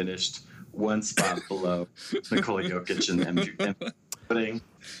Embiid has finished one spot below Nikola Jokic and MVP.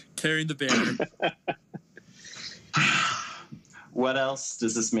 Carrying the banner. What else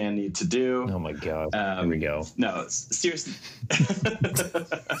does this man need to do? Oh my God! Here we go. No, seriously.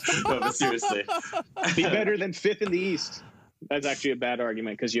 No, but seriously, be better than fifth in the East. That's actually a bad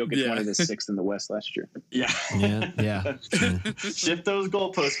argument because Jokic wanted his sixth in the West last year. Yeah. Shift those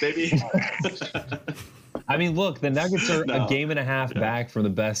goalposts, baby. I mean, look, the Nuggets are a game and a half back from the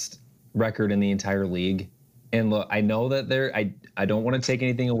best record in the entire league. And look, I know that I don't want to take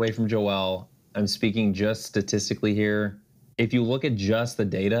anything away from Joel. I'm speaking just statistically here. If you look at just the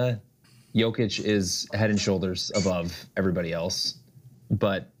data, Jokic is head and shoulders above everybody else.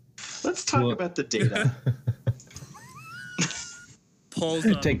 But let's talk about the data.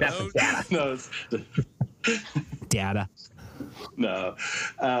 Take that for data. No.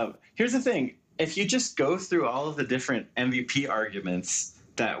 Here's the thing. If you just go through all of the different MVP arguments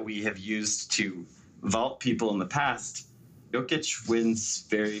that we have used to vault people in the past, Jokic wins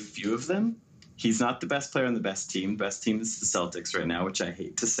very few of them. He's not the best player on the best team. Best team is the Celtics right now, which I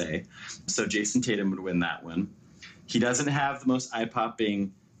hate to say. So Jason Tatum would win that one. He doesn't have the most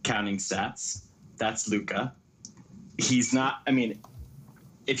eye-popping counting stats. That's Luka. He's not, I mean,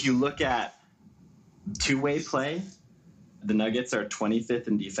 if you look at two-way play, the Nuggets are 25th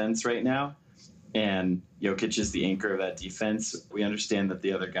in defense right now, and Jokic is the anchor of that defense. We understand that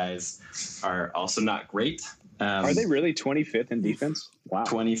the other guys are also not great. Are they really 25th in defense? Wow.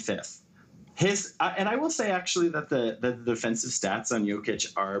 25th. And I will say actually that the defensive stats on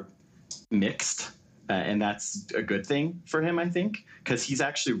Jokic are mixed, and that's a good thing for him, I think, because he's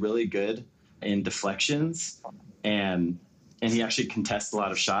actually really good in deflections, and he actually contests a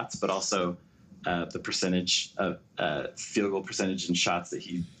lot of shots, but also the percentage of field goal percentage and shots that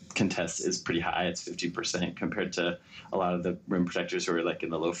he contests is pretty high. It's 50% compared to a lot of the rim protectors who are like in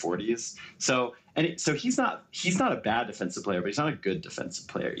the low 40s. So he's not a bad defensive player, but he's not a good defensive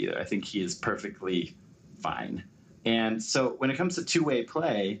player either. I think he is perfectly fine. And so when it comes to two-way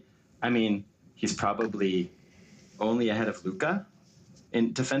play, I mean, he's probably only ahead of Luka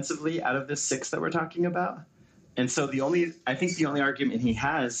in defensively out of this 6 that we're talking about. And so I think the only argument he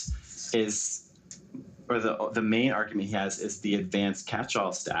has is, or the main argument he has is the advanced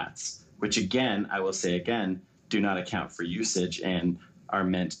catch-all stats, which again, I will say again, do not account for usage and are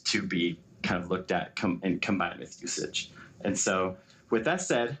meant to be kind of looked at and combined with usage. And so with that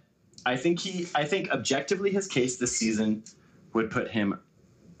said, I think objectively his case this season would put him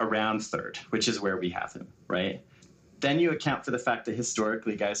around 3rd, which is where we have him, right? Then you account for the fact that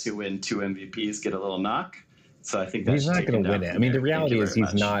historically guys who win 2 MVPs get a little knock. So I think he's not going to win it. I mean, the reality is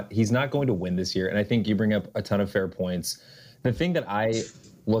he's not going to win this year. And I think you bring up a ton of fair points. The thing that I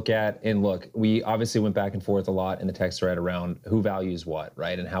look at, and look, we obviously went back and forth a lot in the text thread around who values what,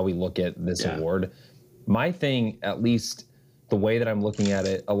 right? And how we look at this award. My thing, at least the way that I'm looking at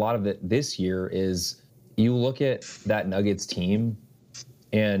it, a lot of it this year is you look at that Nuggets team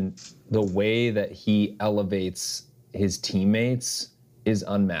and the way that he elevates his teammates is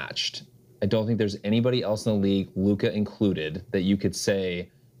unmatched. I don't think there's anybody else in the league, Luka included, that you could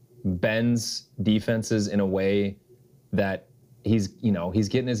say bends defenses in a way that he's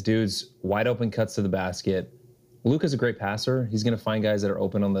getting his dudes wide open cuts to the basket. Luka's a great passer. He's going to find guys that are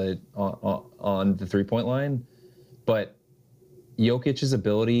open on the 3-point line. But Jokic's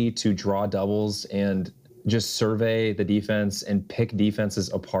ability to draw doubles and just survey the defense and pick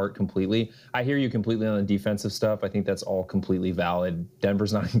defenses apart completely. I hear you completely on the defensive stuff. I think that's all completely valid. They're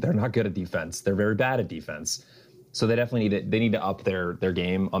not good at defense. They're very bad at defense. So they definitely need to up their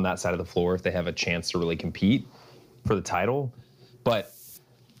game on that side of the floor if they have a chance to really compete for the title. But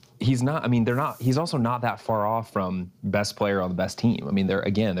he's also not that far off from best player on the best team. I mean, they're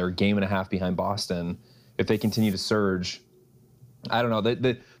a game and a half behind Boston. If they continue to surge, I don't know.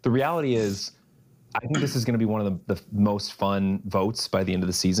 The reality is, I think this is going to be one of the most fun votes by the end of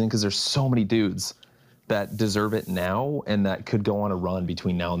the season because there's so many dudes that deserve it now and that could go on a run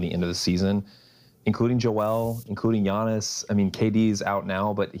between now and the end of the season, including Joel, including Giannis. I mean, KD's out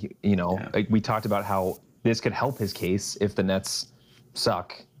now, but like we talked about how this could help his case if the Nets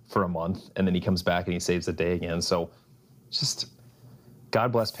suck for a month and then he comes back and he saves the day again. So just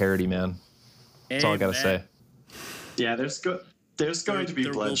God bless parity, man. That's all I got to say. Yeah, there's going to be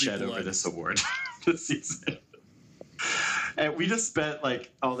bloodshed over this award this season. And we just spent like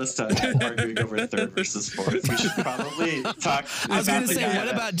all this time arguing over 3rd versus 4th. We should probably talk. I was going to say, what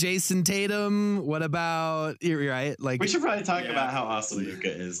about Jason Tatum? What about, right? Like, we should probably talk about how awesome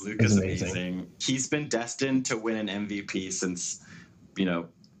Luka is. Luka's amazing. He's been destined to win an MVP since,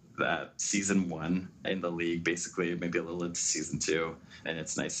 that season 1 in the league, basically, maybe a little into season 2. And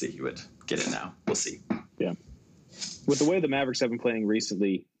it's nice that he would get it now. We'll see. Yeah. With the way the Mavericks have been playing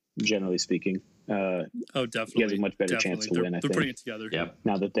recently, generally speaking, definitely, he has a much better chance to win. I think they're putting it together. Yep.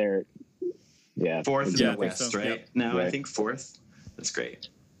 Now that they're 4th in the West, so. right? Yep. Now right. I think 4th. That's great.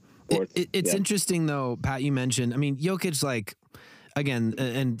 It's interesting though, Pat. You mentioned, I mean, Jokic, like, again,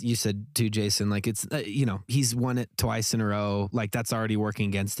 and you said too, Jason, like it's he's won it twice in a row. Like that's already working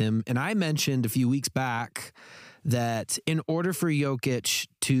against him. And I mentioned a few weeks back that in order for Jokic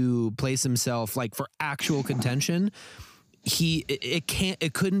to place himself like for actual contention,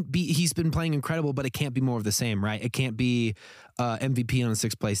 it couldn't be, he's been playing incredible, but it can't be more of the same, right? It can't be MVP on a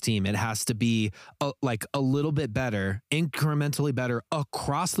 6th place team. It has to be like a little bit better, incrementally better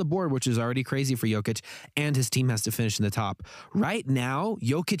across the board, which is already crazy for Jokic, and his team has to finish in the top. Right now,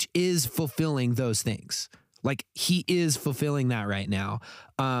 Jokic is fulfilling those things. Like he is fulfilling that right now.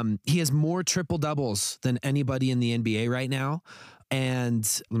 He has more triple doubles than anybody in the NBA right now. And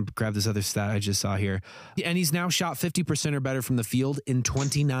let me grab this other stat I just saw here. And he's now shot 50% or better from the field in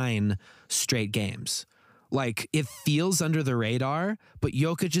 29 straight games. Like it feels under the radar, but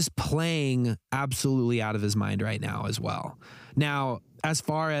Jokic is playing absolutely out of his mind right now as well. Now, as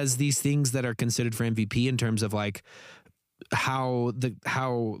far as these things that are considered for MVP in terms of like how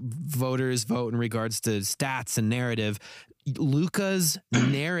voters vote in regards to stats and narrative, Luka's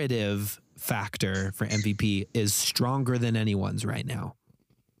narrative factor for MVP is stronger than anyone's right now.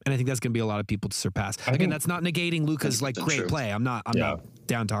 And I think that's going to be a lot of people to surpass. Again, that's not negating Luka's like great play. I'm not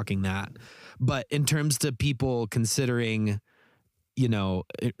down talking that. But in terms to people considering,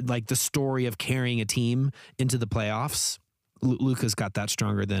 like the story of carrying a team into the playoffs, Luka's got that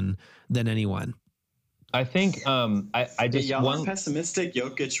stronger than anyone. I think I just y'all are pessimistic.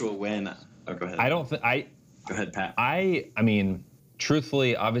 Jokic will win. Oh, go ahead. I don't think Go ahead, Pat. I mean,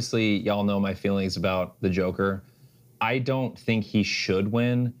 truthfully, obviously, y'all know my feelings about the Joker. I don't think he should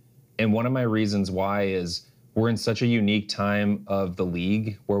win. And one of my reasons why is we're in such a unique time of the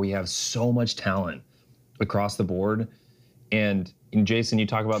league where we have so much talent across the board. And Jason, you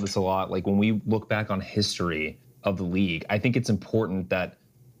talk about this a lot. Like when we look back on history of the league, I think it's important that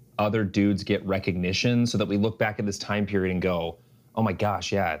other dudes get recognition so that we look back at this time period and go, oh my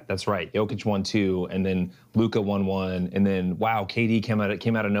gosh, yeah, that's right. Jokic won 2, and then Luka won 1, and then wow, KD came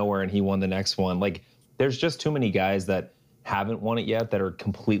out of nowhere and he won the next one. Like there's just too many guys that haven't won it yet that are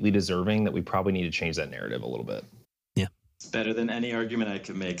completely deserving that we probably need to change that narrative a little bit. Yeah. It's better than any argument I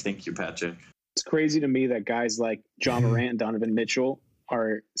could make. Thank you, Patrick. It's crazy to me that guys like John Morant and Donovan Mitchell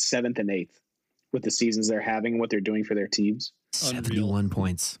are 7th and 8th with the seasons they're having and what they're doing for their teams. 71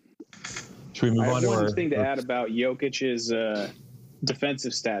 points. Should we move on to one thing to add about Jokic's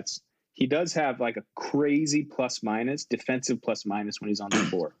defensive stats. He does have like a crazy defensive plus minus when he's on the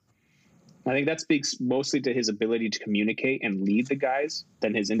floor. I think that speaks mostly to his ability to communicate and lead the guys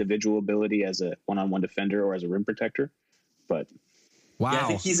than his individual ability as a one-on-one defender or as a rim protector. But wow, yeah, I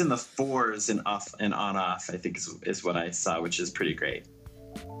think he's in the 4s and off and on off. I think is what I saw, which is pretty great.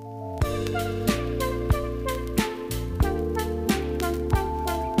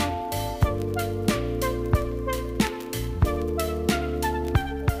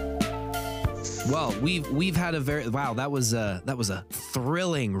 Well, we've had a that was a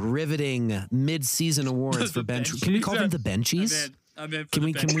thrilling, riveting mid-season awards for bench. Can we call them the Benchies? I'm in for Can the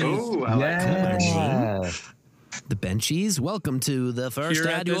we? Benchies. Oh, I like that. The Benchies. Welcome to the first Here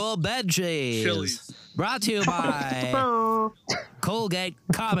at annual Benchies. Chili's. Brought to you by Colgate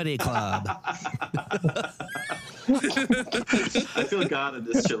Comedy Club. I feel God in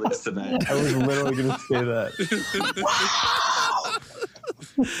this Chili's tonight. I was literally going to say that.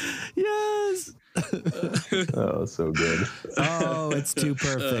 Yes. Oh, so good. Oh, it's too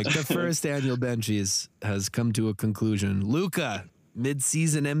perfect. The first annual Benchies has come to a conclusion. Luka,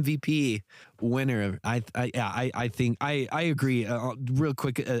 mid-season MVP winner. I think I agree. Real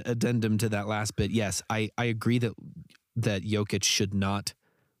quick addendum to that last bit. Yes, I agree that Jokic should not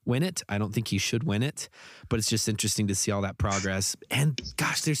win it. I don't think he should win it, but it's just interesting to see all that progress. And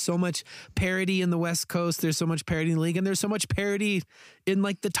gosh, there's so much parity in the West Coast. There's so much parity in the league, and there's so much parity in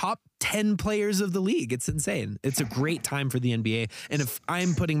like the top 10 players of the league. It's insane. It's a great time for the NBA. And if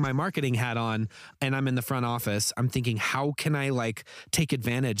I'm putting my marketing hat on and I'm in the front office, I'm thinking, how can I like take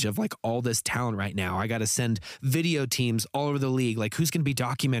advantage of like all this talent right now? I got to send video teams all over the league. Like who's going to be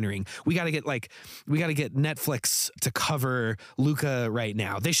documenting? We got to get Netflix to cover Luka right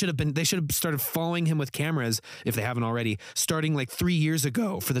now. They should have started following him with cameras if they haven't already, starting like 3 years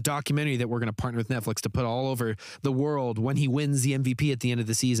ago for the documentary that we're going to partner with Netflix to put all over the world when he wins the MVP at the end of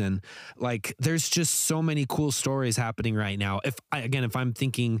the season. Like there's just so many cool stories happening right now. If I'm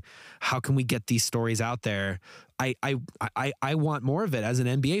thinking, how can we get these stories out there? I want more of it as an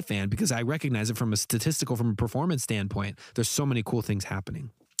NBA fan because I recognize it from a performance standpoint. There's so many cool things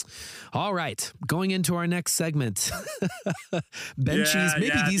happening. All right, going into our next segment.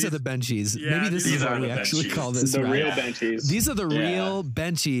 Benchies. These are the Benchies. Yeah, maybe this is what we actually call this. The right? real Benchies. These are the real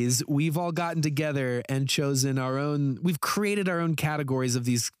Benchies. We've all gotten together and chosen our own. We've created our own categories of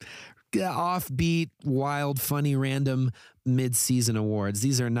these offbeat, wild, funny, random mid-season awards.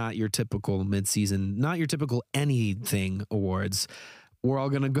 These are not your typical mid-season, not your typical anything awards. We're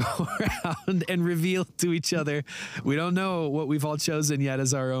all going to go around and reveal to each other. We don't know what we've all chosen yet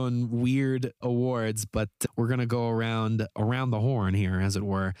as our own weird awards, but we're going to go around the horn here, as it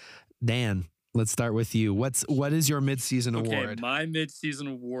were. Dan, let's start with you. What is your mid-season award? My mid-season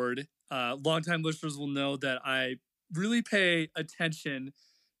award, longtime listeners will know that I really pay attention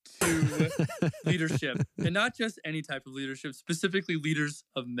to leadership, and not just any type of leadership, specifically leaders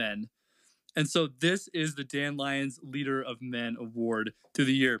of men. And so this is the Dan Lyons Leader of Men Award through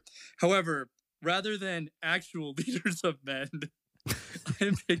the year. However, rather than actual leaders of men,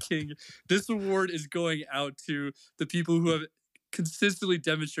 I'm picking this award is going out to the people who have consistently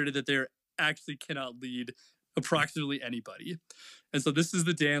demonstrated that they actually cannot lead approximately anybody. And so this is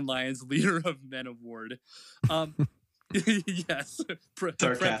the Dan Lyons Leader of Men Award. Yes.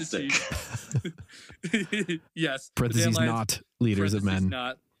 Sarcastic. Yes. Parentheses not leaders of men.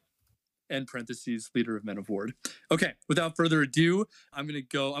 Not. And parentheses, Leader of Men Award. Okay, without further ado, I'm going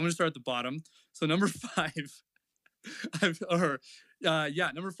to start at the bottom. So number 5,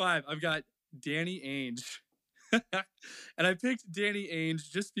 number 5, I've got Danny Ainge. And I picked Danny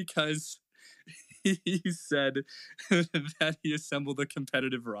Ainge just because he said that he assembled a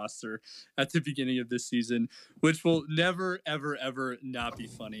competitive roster at the beginning of this season, which will never, ever, ever not be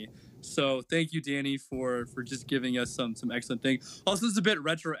funny. So thank you, Danny, for just giving us some excellent things. Also, it's a bit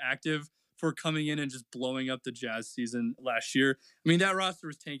retroactive for coming in and just blowing up the Jazz season last year. I mean, that roster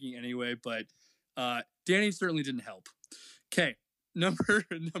was tanking anyway, but Danny certainly didn't help. Okay,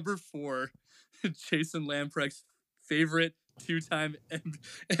 number 4, Jason Lamprecht's favorite two-time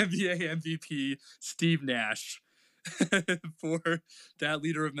NBA MVP, Steve Nash, for that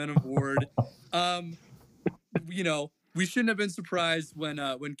Leader of Men award. We shouldn't have been surprised when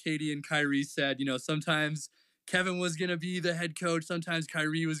Katie and Kyrie said, sometimes Kevin was going to be the head coach, sometimes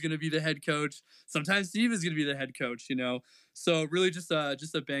Kyrie was going to be the head coach, sometimes Steve is going to be the head coach, So really just a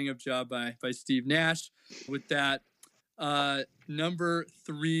bang-up job by Steve Nash with that. Number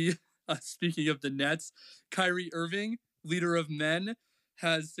 3, speaking of the Nets, Kyrie Irving, Leader of Men,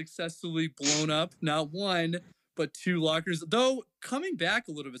 has successfully blown up not 1, but 2 lockers, though coming back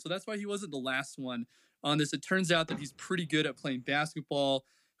a little bit. So that's why he wasn't the last one on this. It turns out that he's pretty good at playing basketball.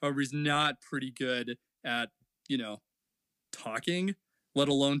 However, he's not pretty good at, talking, let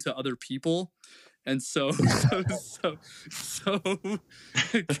alone to other people. And so Kyrie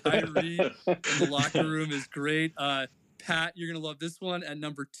in the locker room is great. Pat, you're going to love this one. At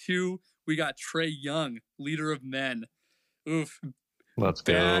number 2, we got Trae Young, Leader of Men. Oof. Let's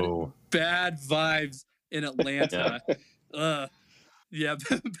go. Bad vibes in Atlanta. Bad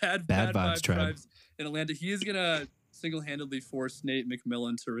vibes in Atlanta. He is going to single-handedly force Nate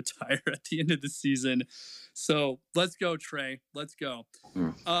McMillan to retire at the end of the season. So let's go, Trae. Let's go.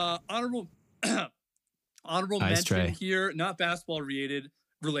 Honorable mention here, not basketball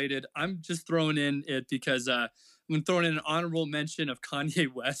related. I'm just throwing in it because I'm throwing in an honorable mention of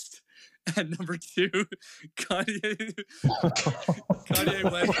Kanye West at number 2. Kanye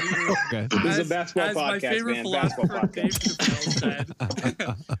West. Okay. This is a basketball podcast, my favorite man. philosopher Dave Chappelle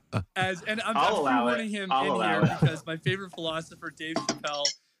said, and I'm warning him in here because my favorite philosopher Dave Chappelle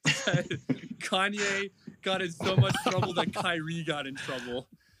said Kanye got in so much trouble that Kyrie got in trouble.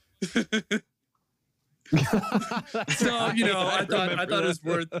 So I thought it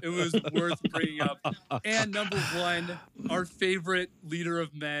was worth bringing up. And number 1, our favorite Leader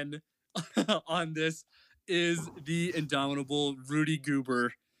of Men on this is the indomitable Rudy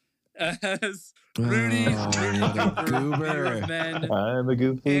Goober. As Rudy Goober, Leader of Men, I'm a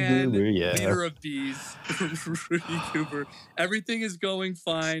goofy goober, yeah. Leader of Bees, Rudy Goober. Everything is going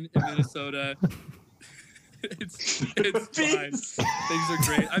fine in Minnesota. It's fine. Things are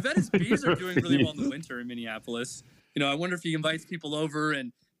great. I bet his bees are doing really well in the winter in Minneapolis. I wonder if he invites people over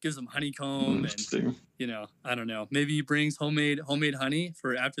and gives them honeycomb and I don't know. Maybe he brings homemade honey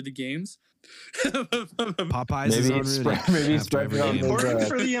for after the games. Popeyes maybe he spreads it on his, important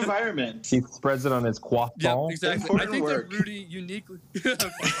for the environment. He spreads it on his croissant. Yeah, exactly. I think that Rudy uniquely.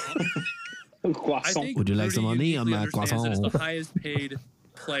 Would you like some honey on my croissant? As the highest paid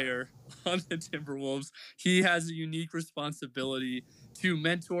player on the Timberwolves, he has a unique responsibility to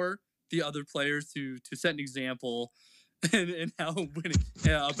mentor the other players, to set an example and how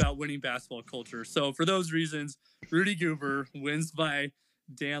about winning basketball culture. So for those reasons, Rudy Goober wins by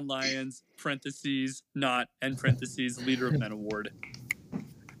Dan Lyons (not end parentheses) Leader of Men award.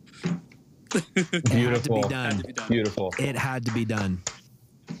 Beautiful. Beautiful. It had to be done.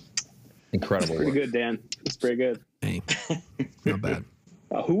 Incredible. Pretty good, Dan. It's pretty good. Hey, not bad.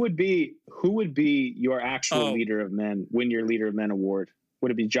 Who would be your actual Leader of Men? Win your Leader of Men award?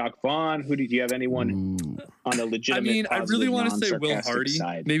 Would it be Jacques Vaughn? Do you have anyone on a legitimate? I really want to say Will Hardy,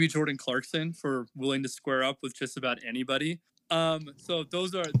 maybe Jordan Clarkson for willing to square up with just about anybody. So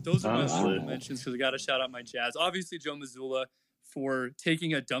those are my honorable mentions because I got to shout out my Jazz. Obviously, Joe Mazzulla for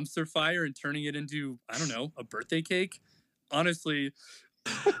taking a dumpster fire and turning it into, I don't know, a birthday cake. Honestly,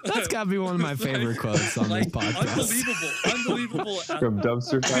 that's got to be one of my favorite quotes on this podcast. Unbelievable. From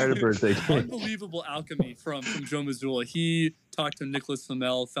dumpster fire to birthday cake. Unbelievable alchemy from Joe Mazzulla. He talked to Nicholas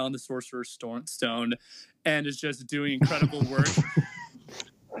Flamel, found the Sorcerer's Stone, and is just doing incredible work.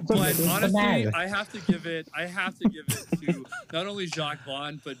 But honestly, I have to give it to not only Jacques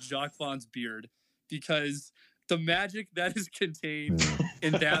Vaughn, but Jacques Vaughn's beard, because the magic that is contained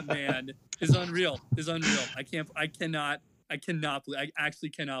in that man is unreal. I actually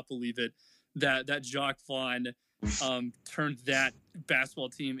cannot believe it that Jacques Vaughn turned that basketball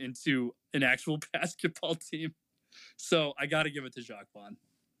team into an actual basketball team. So I got to give it to Jacques Vaughn.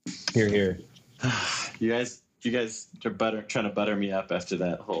 Here. You guys are trying to butter me up after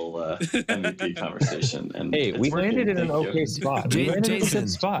that whole MVP conversation. And hey, we landed in an okay spot. Jason,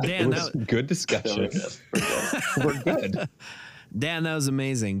 Dan, it was good discussion. We're good. We're good. Dan, that was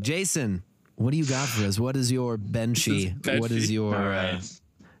amazing. Jason, what do you got for us? What is your Benchie? What is your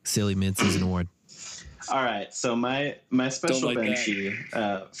silly midseason award? All right, so my special Benchie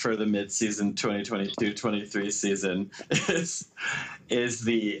for the midseason 2022-23 season is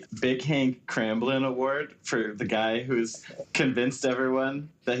the Big Hank Cramblin Award for the guy who's convinced everyone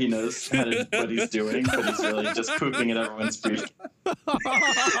that he knows what he's doing, but he's really just pooping in everyone's food.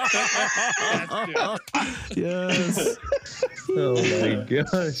 Yes. Oh my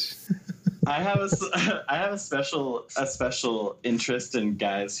gosh. I have a special interest in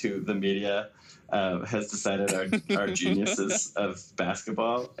guys who the media has decided are geniuses of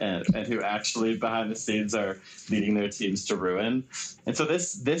basketball and who actually behind the scenes are leading their teams to ruin. And so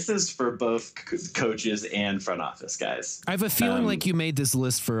this is for both coaches and front office guys. I have a feeling like you made this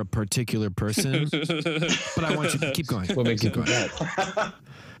list for a particular person, but I want you to keep going. What makes you go that?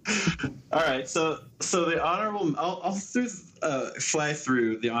 All right, so the honorable, I'll fly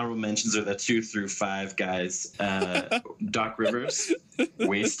through the honorable mentions are the 2 through 5 guys. Doc Rivers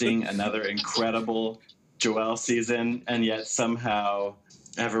wasting another incredible Joel season, and yet somehow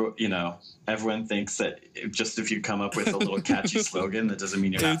everyone thinks that just if you come up with a little catchy slogan, that doesn't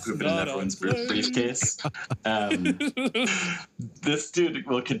mean you're not pooping in everyone's briefcase. This dude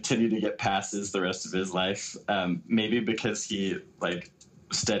will continue to get passes the rest of his life, maybe because he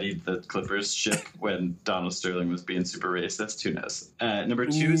studied the Clippers ship when Donald Sterling was being super racist. Who knows? Number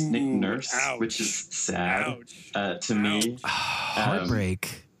 2 is Nick Nurse, which is sad to me.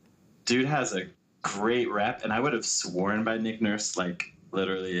 Heartbreak. Dude has a great rep, and I would have sworn by Nick Nurse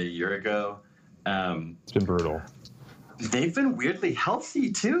literally a year ago. It's been brutal. They've been weirdly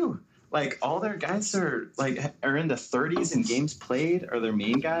healthy too. All their guys are in the 30s in games played, are their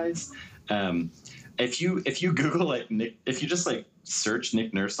main guys. If you Google Nick, if you just search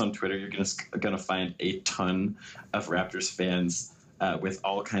Nick Nurse on Twitter, you're gonna find a ton of Raptors fans with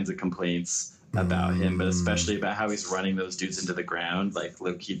all kinds of complaints about him, but especially about how he's running those dudes into the ground,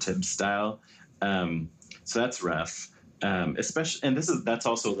 low-key Tibbs style. So that's rough. Especially, and that's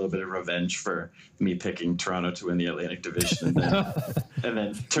also a little bit of revenge for me picking Toronto to win the Atlantic Division and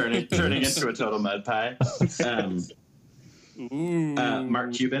then turning into a total mud pie.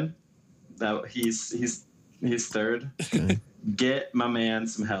 Mark Cuban, he's third. Okay. Get my man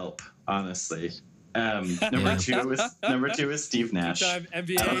some help, honestly. Number two is Steve Nash.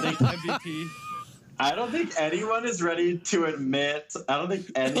 NBA MVP. I don't think anyone is ready to admit. I don't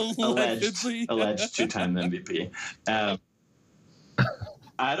think any alleged 2-time MVP.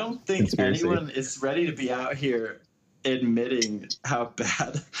 I don't think anyone is ready to be out here admitting how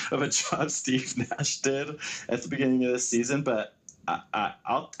bad of a job Steve Nash did at the beginning of this season. But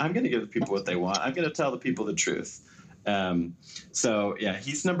I'm going to give the people what they want. I'm going to tell the people the truth. So yeah,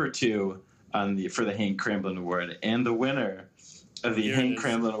 he's number 2 for the Hank Cramblin Award, and the winner of the Hank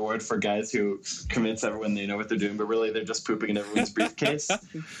Cramblin Award for guys who convince everyone they know what they're doing, but really they're just pooping in everyone's briefcase.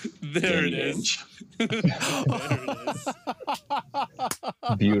 There it is.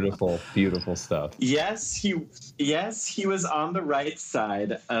 Beautiful, beautiful stuff. Yes, he was on the right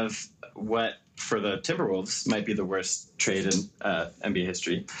side of what for the Timberwolves might be the worst trade in NBA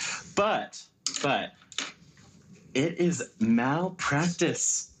history, but it is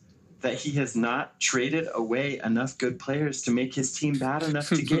malpractice that he has not traded away enough good players to make his team bad enough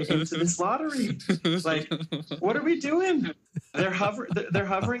to get into this lottery. What are we doing? They're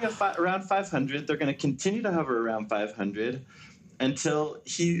hovering around 500. They're going to continue to hover around 500 until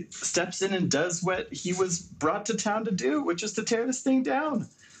he steps in and does what he was brought to town to do, which is to tear this thing down.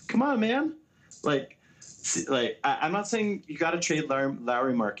 Come on, man. I'm not saying you got to trade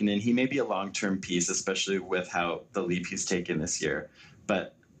Lauri Markkanen. He may be a long-term piece, especially with how the leap he's taken this year.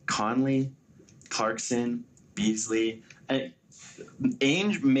 But Conley, Clarkson, Beasley,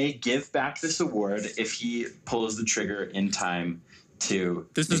 Ainge may give back this award if he pulls the trigger in time to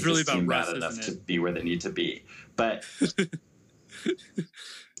this is really about Russ, bad enough to be where they need to be. But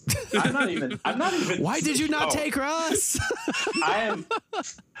I'm not even. Why did you not take Russ? I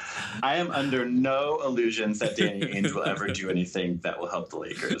am under no illusions that Danny Ainge will ever do anything that will help the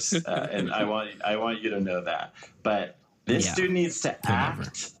Lakers, and I want you to know that. But this dude needs to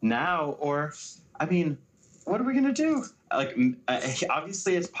act now, or what are we gonna do?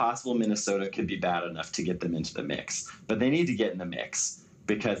 Obviously, it's possible Minnesota could be bad enough to get them into the mix, but they need to get in the mix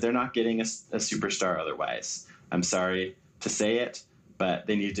because they're not getting a superstar otherwise. I'm sorry to say it, but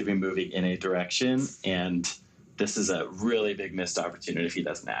they need to be moving in a direction, and this is a really big missed opportunity if he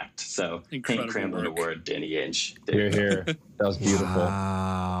doesn't act. So, Hank Cramblin Award, Danny Ainge. Here. That was beautiful.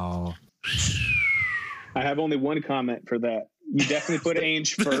 Wow. I have only one comment for that You definitely put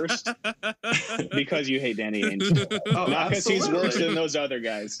Ainge first because you hate Danny Ainge. Not because he's worse than those other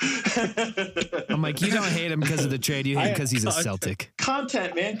guys. I'm like, you don't hate him because of the trade. You hate him because he's a Celtic.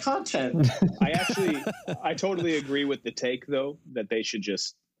 Content, man, content. I totally agree with the take, though, that they should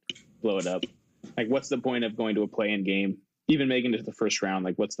just blow it up. Like, what's the point of going to a play-in game, even making it to the first round?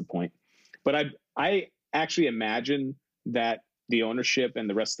 Like, what's the point? But I actually imagine that the ownership and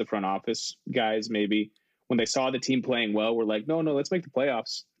the rest of the front office guys, maybe, when they saw the team playing well, were like, no, let's make the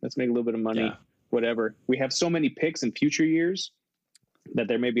playoffs. Let's make a little bit of money, whatever. We have so many picks in future years that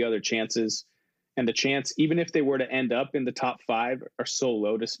there may be other chances. And the chance, even if they were to end up in the top 5, are so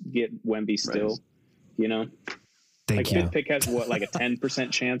low to get Wemby still, right. You know? Thank you. Fifth pick has what, like a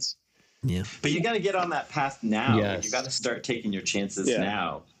 10% chance? Yeah. But you got to get on that path now. Yes. You got to start taking your chances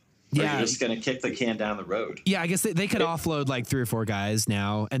now. Or you're just going to kick the can down the road. Yeah, I guess they could offload like 3 or 4 guys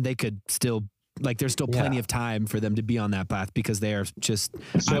now, and they could still, like, there's still plenty of time for them to be on that path because they are just,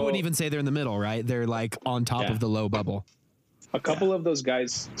 I wouldn't even say they're in the middle, right? They're like on top of the low bubble. A couple of those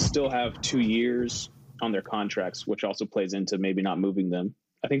guys still have 2 years on their contracts, which also plays into maybe not moving them.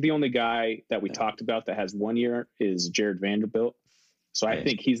 I think the only guy that we talked about that has 1 year is Jared Vanderbilt. So I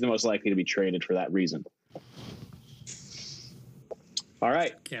think he's the most likely to be traded for that reason. All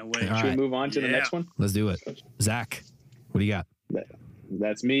right. Can't wait. Should we move on to the next one? Let's do it. Zach, what do you got?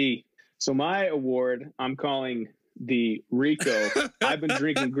 That's me. So my award, I'm calling the Rico I've been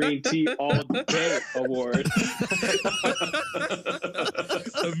drinking green tea all day award.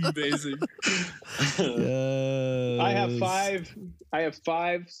 Amazing. I have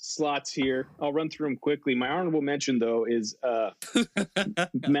five slots here. I'll run through them quickly. My honorable mention, though, is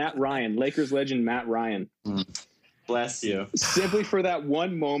Matt Ryan, Lakers legend Matt Ryan. Bless you. Simply for that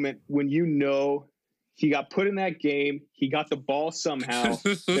one moment when you know he got put in that game, he got the ball somehow,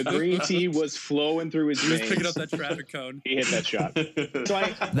 the green tea was flowing through his veins. He was picking up that traffic cone. He hit that shot. So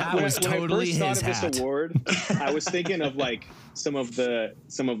that was totally his hat. This award, I was thinking of like some of the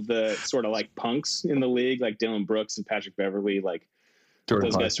sort of like punks in the league, like Dylan Brooks and Patrick Beverley, like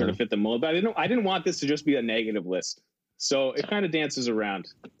those guys sort of fit the mold. But I didn't want this to just be a negative list. So it kind of dances around.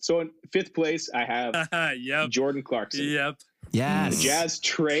 So in 5th place, I have Jordan Clarkson. Yep. Yes. The Jazz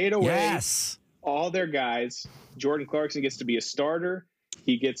trade away all their guys. Jordan Clarkson gets to be a starter.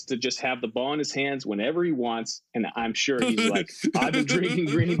 He gets to just have the ball in his hands whenever he wants. And I'm sure he's like, I've been drinking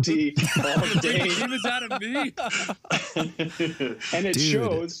green tea all day. He was out of me. And it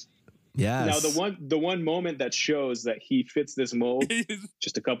shows. Yes. Now the one moment that shows that he fits this mold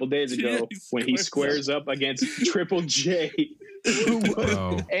just a couple days ago when he squares up against Triple J, who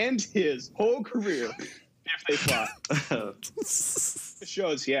would end his whole career if they fought. It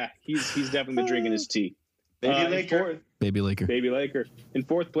shows, he's definitely been drinking his tea. Baby Laker. In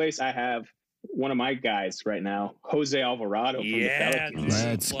 4th place, I have one of my guys right now, Jose Alvarado from the Pelicans.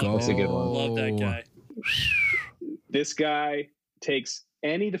 Let's go. That's a good one. Love that guy. This guy takes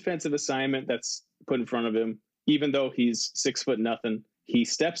any defensive assignment that's put in front of him, even though he's 6'0". He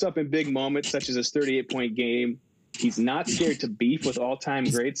steps up in big moments, such as his 38-point game. He's not scared to beef with all-time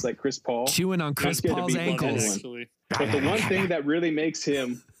greats like Chris Paul. Chewing on Chris Paul's ankles. But the one thing that really makes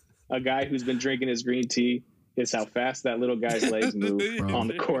him a guy who's been drinking his green tea is how fast that little guy's legs move on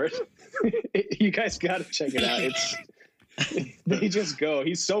the court. You guys got to check it out. They just go.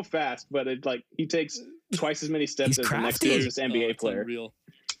 He's so fast, but he takes twice as many steps as the next closest NBA player. Unreal.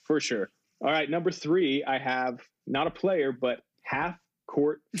 For sure. All right, number 3, I have not a player, but half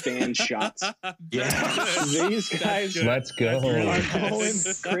court fan shots. These guys let's go. are going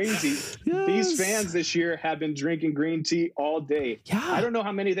crazy. These fans this year have been drinking green tea all day. I don't know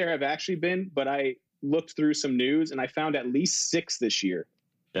how many there have actually been, but I looked through some news and I found at least 6 this year.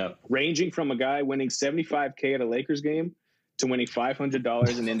 Ranging from a guy winning $75K at a Lakers game to winning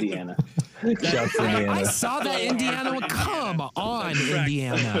 $500 in Indiana. I saw that Indiana would come on,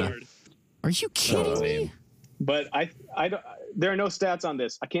 Indiana. Are you kidding me? But there are no stats on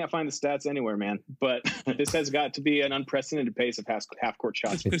this. I can't find the stats anywhere, man. But this has got to be an unprecedented pace of half-court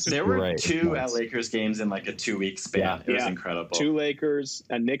shots. There were 2 at Lakers games in like a 2-week span. It was incredible. 2 Lakers,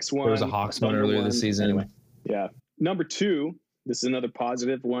 a Knicks one. There was a Hawks one earlier this season. Anyway, number 2, this is another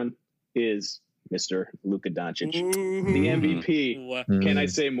positive one, is Mr. Luka Doncic, the MVP. Can I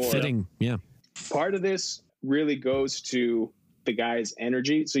say more? Fitting, Part of this really goes to the guy's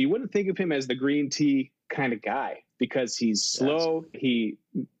energy. So you wouldn't think of him as the green tea kind of guy because he's slow. He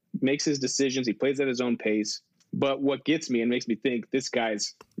makes his decisions. He plays at his own pace. But what gets me and makes me think this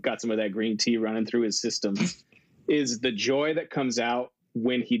guy's got some of that green tea running through his system is the joy that comes out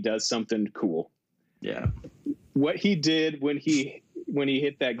when he does something cool. Yeah. What he did when he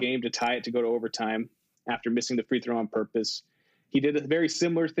hit that game to tie it to go to overtime after missing the free throw on purpose, He did a very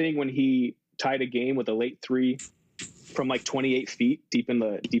similar thing when he tied a game with a late 3 from like 28 feet deep in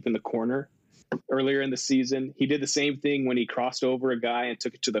the corner earlier in the season. He did the same thing when he crossed over a guy and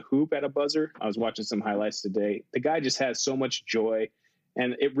took it to the hoop at a buzzer. I was watching some highlights today. The guy just has so much joy,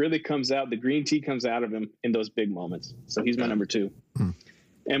 and it really comes out. The green tea comes out of him in those big moments. So he's my number 2.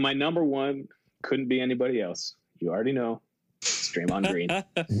 And my number 1 couldn't be anybody else. You already know. It's Draymond Green.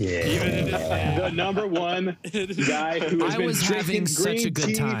 The number 1 guy who has been drinking such a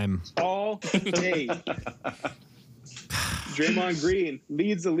good time all day. Draymond Green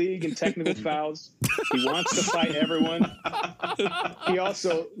leads the league in technical fouls. He wants to fight everyone. He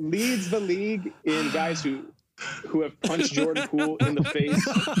also leads the league in guys who have punched Jordan Poole in the face.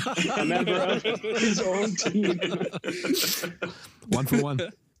 A member of his own team. 1 for 1.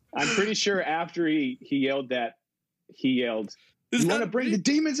 I'm pretty sure after he yelled that, you want to bring the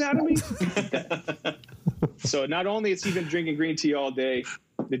demons out of me? So not only has he been drinking green tea all day,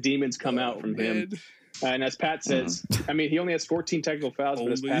 the demons come out from him. And as Pat says, I mean, he only has 14 technical fouls,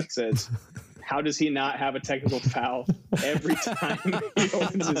 but as Pat says, how does he not have a technical foul every time he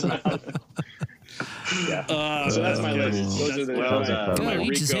opens his mouth? Yeah. So that's my list. Those are the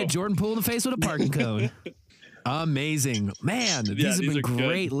he just hit Jordan Poole in the face with a parking cone. Amazing. Man, these have been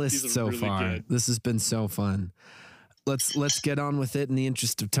great lists so far. Good. This has been so fun. Let's get on with it in the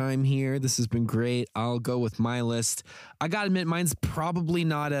interest of time here. This has been great. I'll go with my list. I gotta admit, mine's probably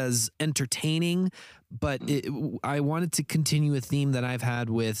not as entertaining, but I wanted to continue a theme that I've had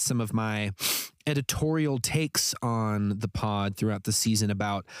with some of my editorial takes on the pod throughout the season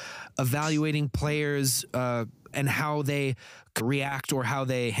about evaluating players and how they react or how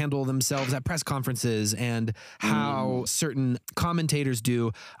they handle themselves at press conferences and how certain commentators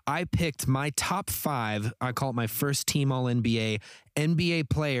do. I picked my top 5, I call it my first team All-NBA, NBA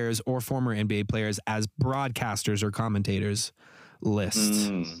players or former NBA players as broadcasters or commentators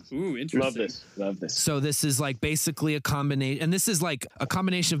list. Ooh, interesting. Love this. So this is like basically a combination, and this is like a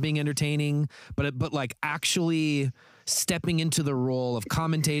combination of being entertaining, but like actually stepping into the role of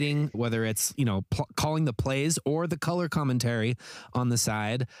commentating, whether it's, calling the plays or the color commentary on the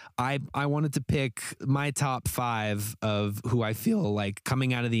side. I wanted to pick my top 5 of who I feel like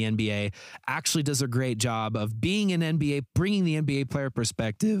coming out of the NBA actually does a great job of being an NBA, bringing the NBA player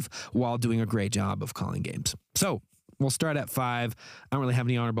perspective while doing a great job of calling games. So we'll start at 5. I don't really have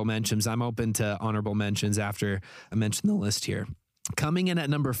any honorable mentions. I'm open to honorable mentions after I mention the list here. Coming in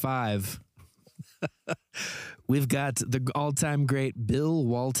at number 5, we've got the all-time great Bill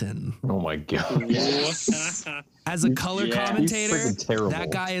Walton. Oh my God. Yes. As a color commentator, that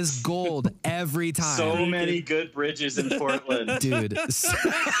guy is gold every time. So many good bridges in Portland. Dude.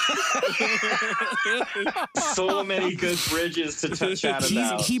 So many good bridges to chat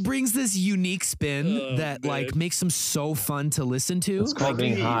about. He brings this unique spin that like makes him so fun to listen to. It's called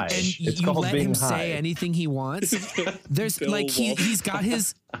being high. And it's you let him say anything he wants. There's like he's got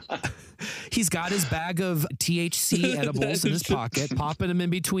his bag of THC edibles in his pocket, popping them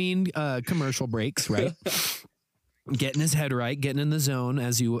in between commercial breaks, right? Getting his head right, getting in the zone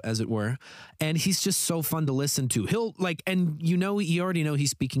as it were. And he's just so fun to listen to. He'll like, and you already know he's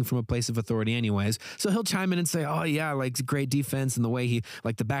speaking from a place of authority anyways. So he'll chime in and say, oh yeah, like great defense and the way he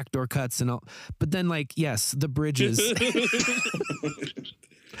like the backdoor cuts and all. But then like, yes, the bridges.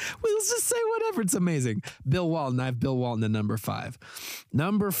 We'll just say whatever. It's amazing. Bill Walton. I have Bill Walton at number 5.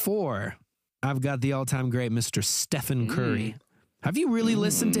 Number 4, I've got the all-time great Mr. Stephen Curry. Have you really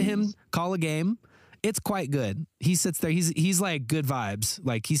listened to him call a game? It's quite good. He sits there. He's like good vibes.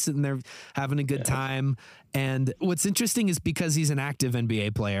 Like he's sitting there having a good time. And what's interesting is because he's an active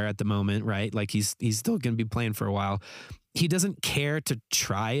NBA player at the moment, right? Like he's still going to be playing for a while. He doesn't care to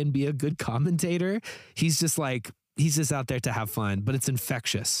try and be a good commentator. He's just out there to have fun, but it's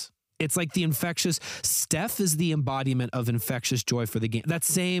infectious. It's like the infectious. Steph is the embodiment of infectious joy for the game. That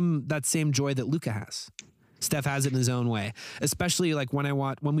same joy that Luka has. Steph has it in his own way, especially like when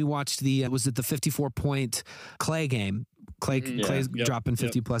we watched the 54-point Clay game. Clay's dropping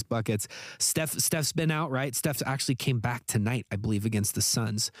 50 plus buckets. Steph's been out, right? Steph actually came back tonight, I believe, against the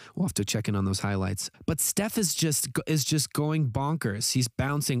Suns. We'll have to check in on those highlights. But Steph is just going bonkers. He's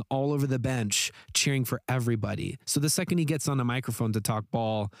bouncing all over the bench, cheering for everybody. So the second he gets on a microphone to talk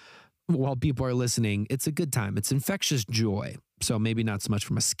ball while people are listening, it's a good time. It's infectious joy. So maybe not so much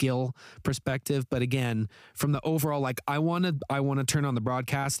from a skill perspective, but again, from the overall, like I want to turn on the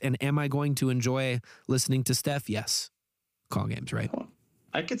broadcast, and am I going to enjoy listening to Steph? Yes. Call games, right?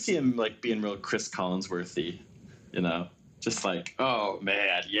 I could see him like being real Chris Collinsworthy, just like, oh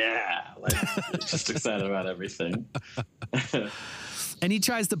man, yeah, like just excited about everything. And he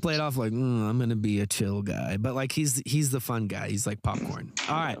tries to play it off like, I'm going to be a chill guy. But like, he's the fun guy. He's like popcorn.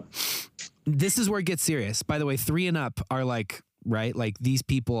 All right. This is where it gets serious. By the way, 3 and up are like, right? Like these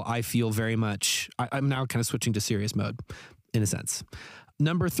people, I feel very much, I'm now kind of switching to serious mode in a sense.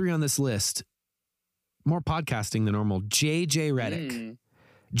 Number 3 on this list, more podcasting than normal, JJ Redick.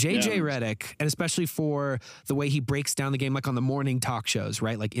 JJ Redick, and especially for the way he breaks down the game, like on the morning talk shows,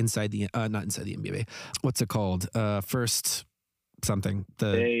 right? Like inside the, not inside the NBA. What's it called? First something.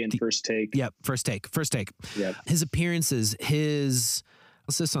 First Take. Yep. First Take. Yep. His appearances, his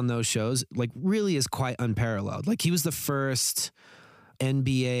analysis on those shows, like really is quite unparalleled. Like he was the first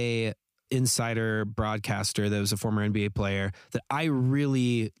NBA insider broadcaster that was a former NBA player that I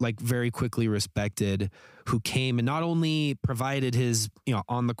really like very quickly respected, who came and not only provided his,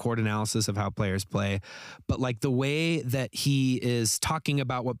 on the court analysis of how players play, but like the way that he is talking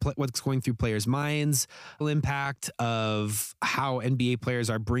about what's going through players' minds, the impact of how NBA players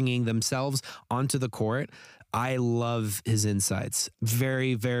are bringing themselves onto the court. I love his insights.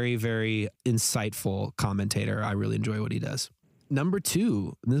 Very, very, very insightful commentator. I really enjoy what he does. Number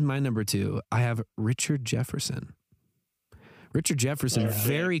 2, this is my number 2. I have Richard Jefferson. Richard Jefferson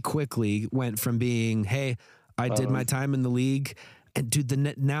very quickly went from being, hey, I did my time in the league. And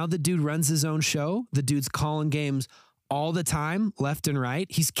dude, now the dude runs his own show. The dude's calling games all the time, left and right.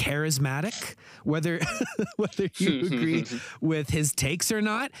 He's charismatic, whether you agree with his takes or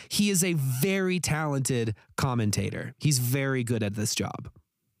not. He is a very talented commentator. He's very good at this job.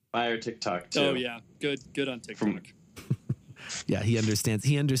 Fire TikTok too. Oh yeah, good on TikTok. Yeah, he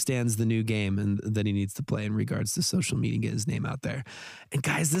understands the new game and that he needs to play in regards to social media, get his name out there. And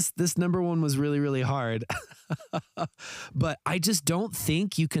guys, this number 1 was really, really hard. But I just don't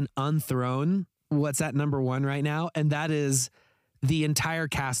think you can unthrone what's at number 1 right now, and that is the entire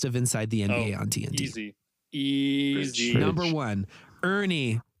cast of Inside the NBA on TNT. Easy. Number 1,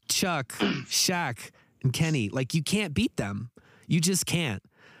 Ernie, Chuck, Shaq, and Kenny. Like, you can't beat them. You just can't.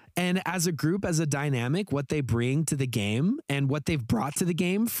 And as a group, as a dynamic, what they bring to the game and what they've brought to the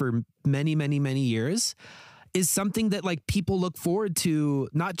game for many, many, many years is something that like people look forward to,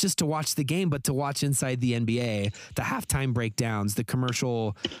 not just to watch the game, but to watch Inside the NBA, the halftime breakdowns, the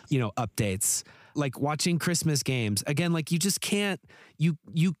commercial, updates, like watching Christmas games. Again, like you just can't, you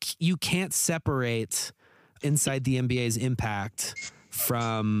can't separate Inside the NBA's impact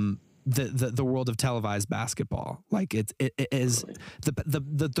from the world of televised basketball. Like it is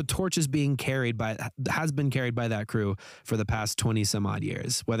the torch is has been carried by that crew for the past 20 some odd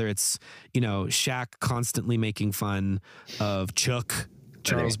years, whether it's, Shaq constantly making fun of Chuck,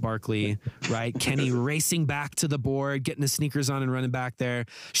 Charles Barkley, right? Kenny racing back to the board, getting his sneakers on and running back there.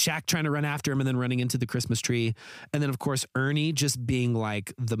 Shaq trying to run after him and then running into the Christmas tree. And then of course, Ernie just being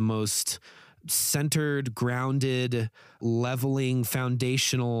like the most centered, grounded, leveling,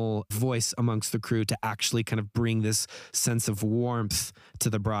 foundational voice amongst the crew to actually kind of bring this sense of warmth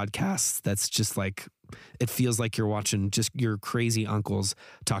to the broadcasts. That's just like, it feels like you're watching just your crazy uncles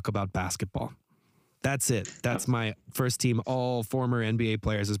talk about basketball. That's it. That's my first team, all former NBA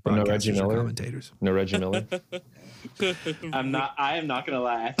players as broadcasters and commentators. No Reggie Miller. I am not gonna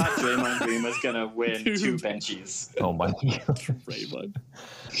lie. I thought Draymond Green was gonna win 2 benchies. Oh my God. Draymond.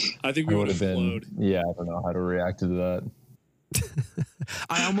 I think we would have flowed. Yeah, I don't know how to react to that.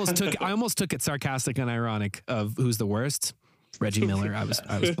 I almost took it sarcastic and ironic of who's the worst. Reggie Miller. I was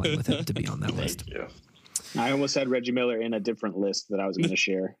playing with him to be on that list. Thank you. I almost had Reggie Miller in a different list that I was going to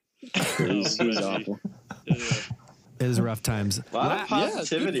share. He's awful. It is rough times. A lot of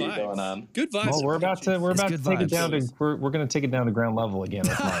positivity going on. Good vibes. Well, we're about to take it down to we're going to take it down to ground level again.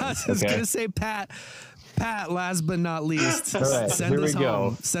 With mine, I was going to say, Pat. Last but not least, all right, send us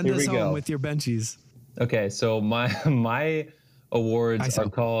home. Send us home with your benchies. Okay, so my awards are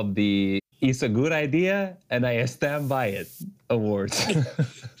called the "It's a Good Idea and I Stand by It" awards.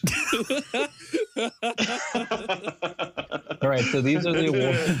 All right, so these are the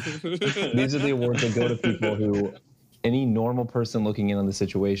awards. These are the awards that go to people who any normal person looking in on the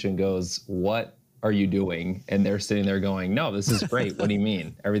situation goes, "What are you doing?" And they're sitting there going, "No, this is great. What do you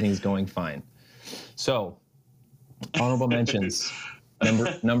mean? Everything's going fine." So, honorable mentions.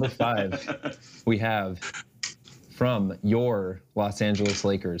 Number 5, we have from your Los Angeles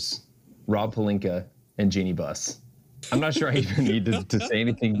Lakers, Rob Pelinka and Jeannie Buss. I'm not sure I even need to say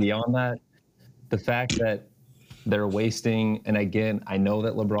anything beyond that. The fact that they're wasting, and again, I know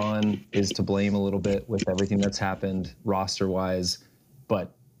that LeBron is to blame a little bit with everything that's happened roster-wise,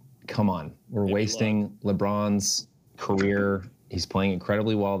 but come on, we're wasting LeBron's career. He's playing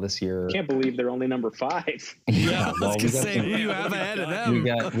incredibly well this year. Can't believe they're only number 5. Yeah, well, I was gonna say, who do you have ahead of them? We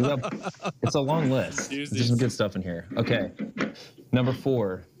got. It's a long list. There's some good stuff in here. Okay, number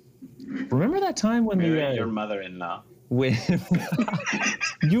 4. Remember that time when your mother-in-law? When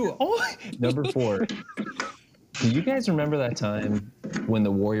number 4. Do you guys remember that time when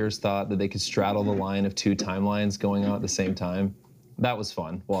the Warriors thought that they could straddle the line of 2 timelines going on at the same time? That was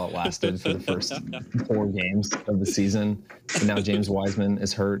fun while it lasted for the first 4 games of the season. And now James Wiseman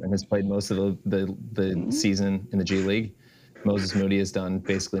is hurt and has played most of the season in the G League. Moses Moody has done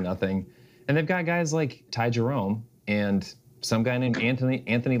basically nothing. And they've got guys like Ty Jerome and some guy named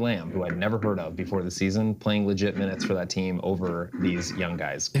Anthony Lamb, who I'd never heard of before the season, playing legit minutes for that team over these young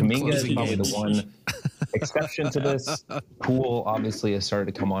guys. Kuminga is probably the one exception to this. Poole obviously has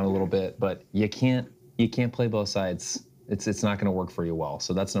started to come on a little bit, but you can't play both sides. It's not going to work for you well.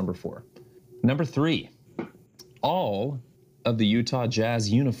 So that's number 4. Number 3, all of the Utah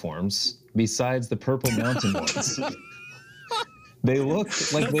Jazz uniforms, besides the purple mountain ones, they look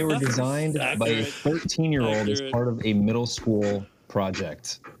like they were designed by a 13-year-old as part of a middle school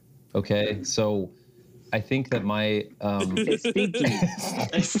project. Okay, so I think that my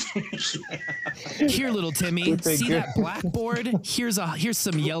here, little Timmy, see that blackboard? Here's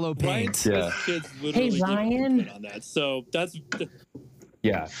some yellow paint. Yeah. Hey, Ryan. On that. So that's.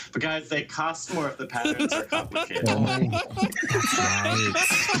 Yeah. But guys, they cost more if the patterns are complicated. That's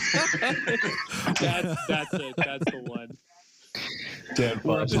it. That's the one. Dan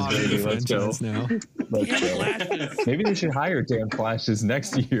Flashes, baby. Let's go. Now. Maybe they should hire Dan Flashes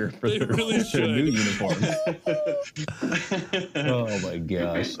next year for their new uniforms. Oh my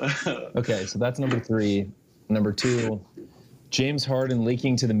gosh. Okay, so that's number 3. Number 2, James Harden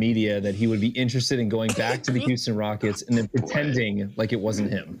leaking to the media that he would be interested in going back to the Houston Rockets and then pretending like it wasn't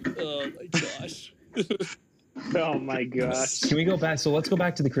him. Oh my gosh. Oh my gosh. Can we go back? So let's go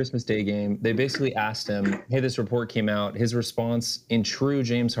back to the Christmas Day game. They basically asked him, hey, this report came out. His response in true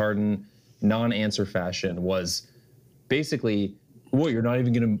James Harden non-answer fashion was basically, what, you're not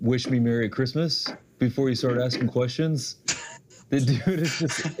even going to wish me Merry Christmas before you start asking questions? The dude is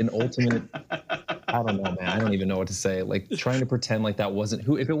just an ultimate, I don't know, man. I don't even know what to say. Like trying to pretend like that wasn't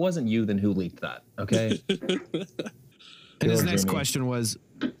who, if it wasn't you, then who leaked that? Okay. And his next question was,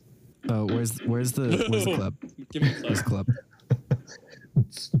 where's the club? Give me the club.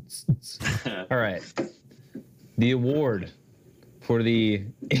 All right. The award for the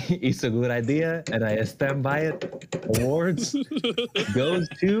It's a Good Idea and I Stand By It awards goes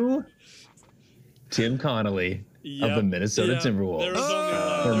to Tim Connolly of the Minnesota Timberwolves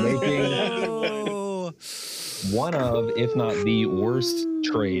for making one of, if not the worst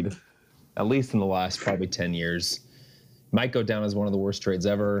trade, at least in the last probably 10 years. Might go down as one of the worst trades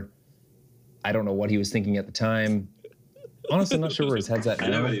ever. I don't know what he was thinking at the time. Honestly, I'm not sure where his head's at now. I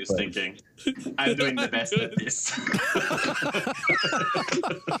know what he was thinking. I'm doing the best at this. I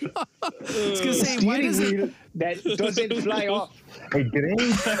was going to say, why does it... That doesn't fly off. A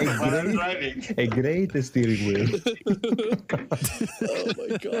great steering wheel. Oh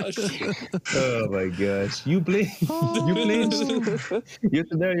my gosh. Oh my gosh. You blinked. You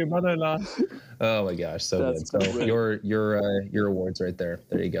should know your mother-in-law. Oh my gosh, so That's good. So great. your awards right there.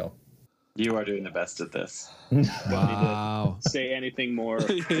 There you go. You are doing the best at this. Wow. Say anything more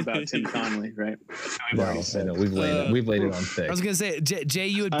about Tim Connolly, right? Wow, I know we've laid it on thick. I was gonna say, Jay,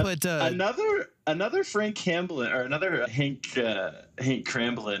 you would put another Frank Camblin or another Hank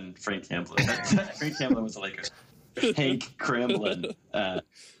Cramblin. Frank Camblin was a Lakers. Hank Cramblin.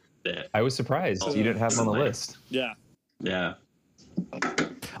 I was surprised you didn't have him on the list. Yeah. Yeah.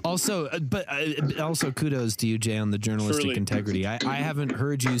 Also, also kudos to you, Jay, on the journalistic Truly. integrity. I haven't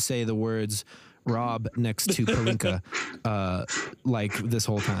heard you say the words Rob next to Pelinka like this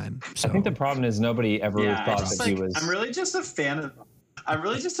whole time. So. I think the problem is nobody ever thought that he was. I'm really just a fan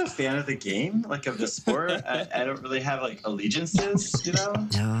of the game, like of the sport. I don't really have like allegiances, you know.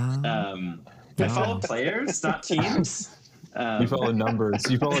 I follow players, not teams. You follow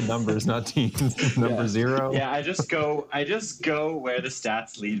numbers. You follow numbers, not teams. Number 0. Yeah, I just go where the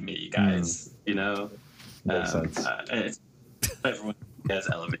stats lead me, guys. You know, Makes sense. Everyone has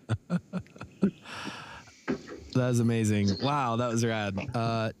element. That was amazing. Wow, that was rad.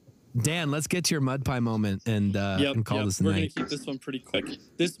 Dan, let's get to your Mudpie moment and call this a We're night. gonna keep this one pretty quick.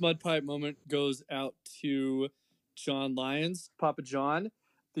 This Mudpie moment goes out to John Lyons, Papa John,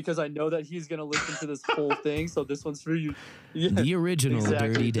 because I know that he's gonna listen to this whole thing. So this one's for you. Yeah, The original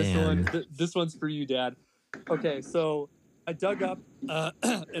Dirty Dan. This one's for you, Dad. Okay, so I dug up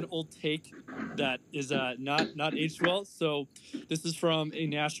an old take that is not aged well. So this is from a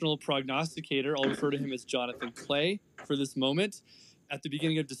national prognosticator. I'll refer to him as Jonathan Clay for this moment. At the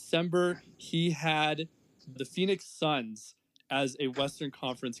beginning of December, he had the Phoenix Suns as a Western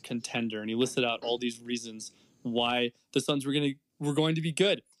Conference contender, and he listed out all these reasons why the Suns were going to be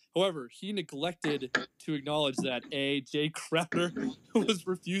good. However, he neglected to acknowledge that A, Jay Crowder was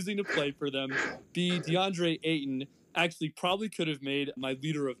refusing to play for them, B, DeAndre Ayton actually probably could have made my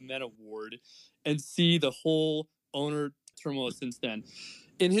Leader of Men award, and C, the whole owner turmoil since then.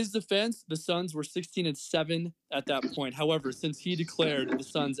 In his defense, the Suns were 16-7 at that point. However, since he declared the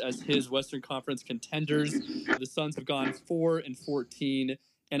Suns as his Western Conference contenders, the Suns have gone 4-14.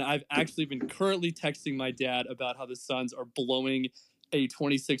 And I've actually been currently texting my dad about how the Suns are blowing a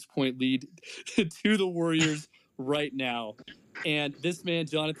 26-point lead to the Warriors right now. And this man,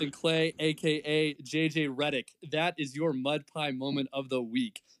 Jonathan Clay, a.k.a. JJ Redick, that is your Mudpie moment of the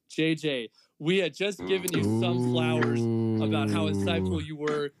week. JJ, we had just given you some flowers about how insightful you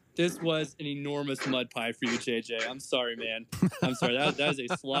were. This was an enormous Mudpie for you, JJ. I'm sorry, man. I'm sorry. That is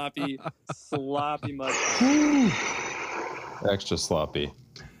a sloppy Mudpie. Extra sloppy.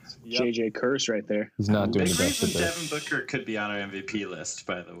 Yep. JJ curse right there. He's not doing the best of Devin Booker could be on our MVP list,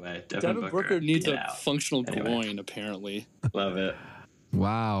 by the way. Devin Booker needs a functional groin, apparently. Love it.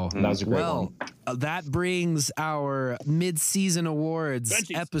 Wow. That was a great one. That brings our mid-season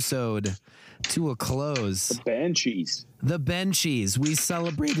awards episode to a close. The Benchies. The Benchies. We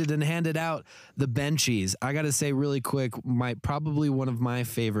celebrated and handed out the Benchies. I got to say really quick, probably one of my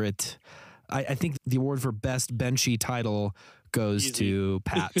favorite. I think the award for best Benchy title goes to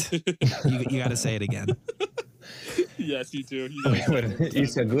Pat. You got to say it again. Yes, you do.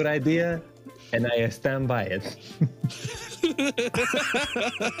 It's a good idea, and I stand by it.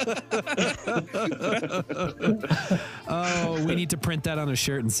 Oh, we need to print that on a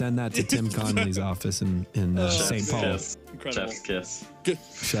shirt and send that to Tim Connolly's office in St. Paul. Chef's kiss. Good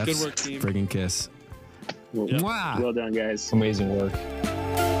work, team. Friggin' kiss. Well done, guys. Amazing work.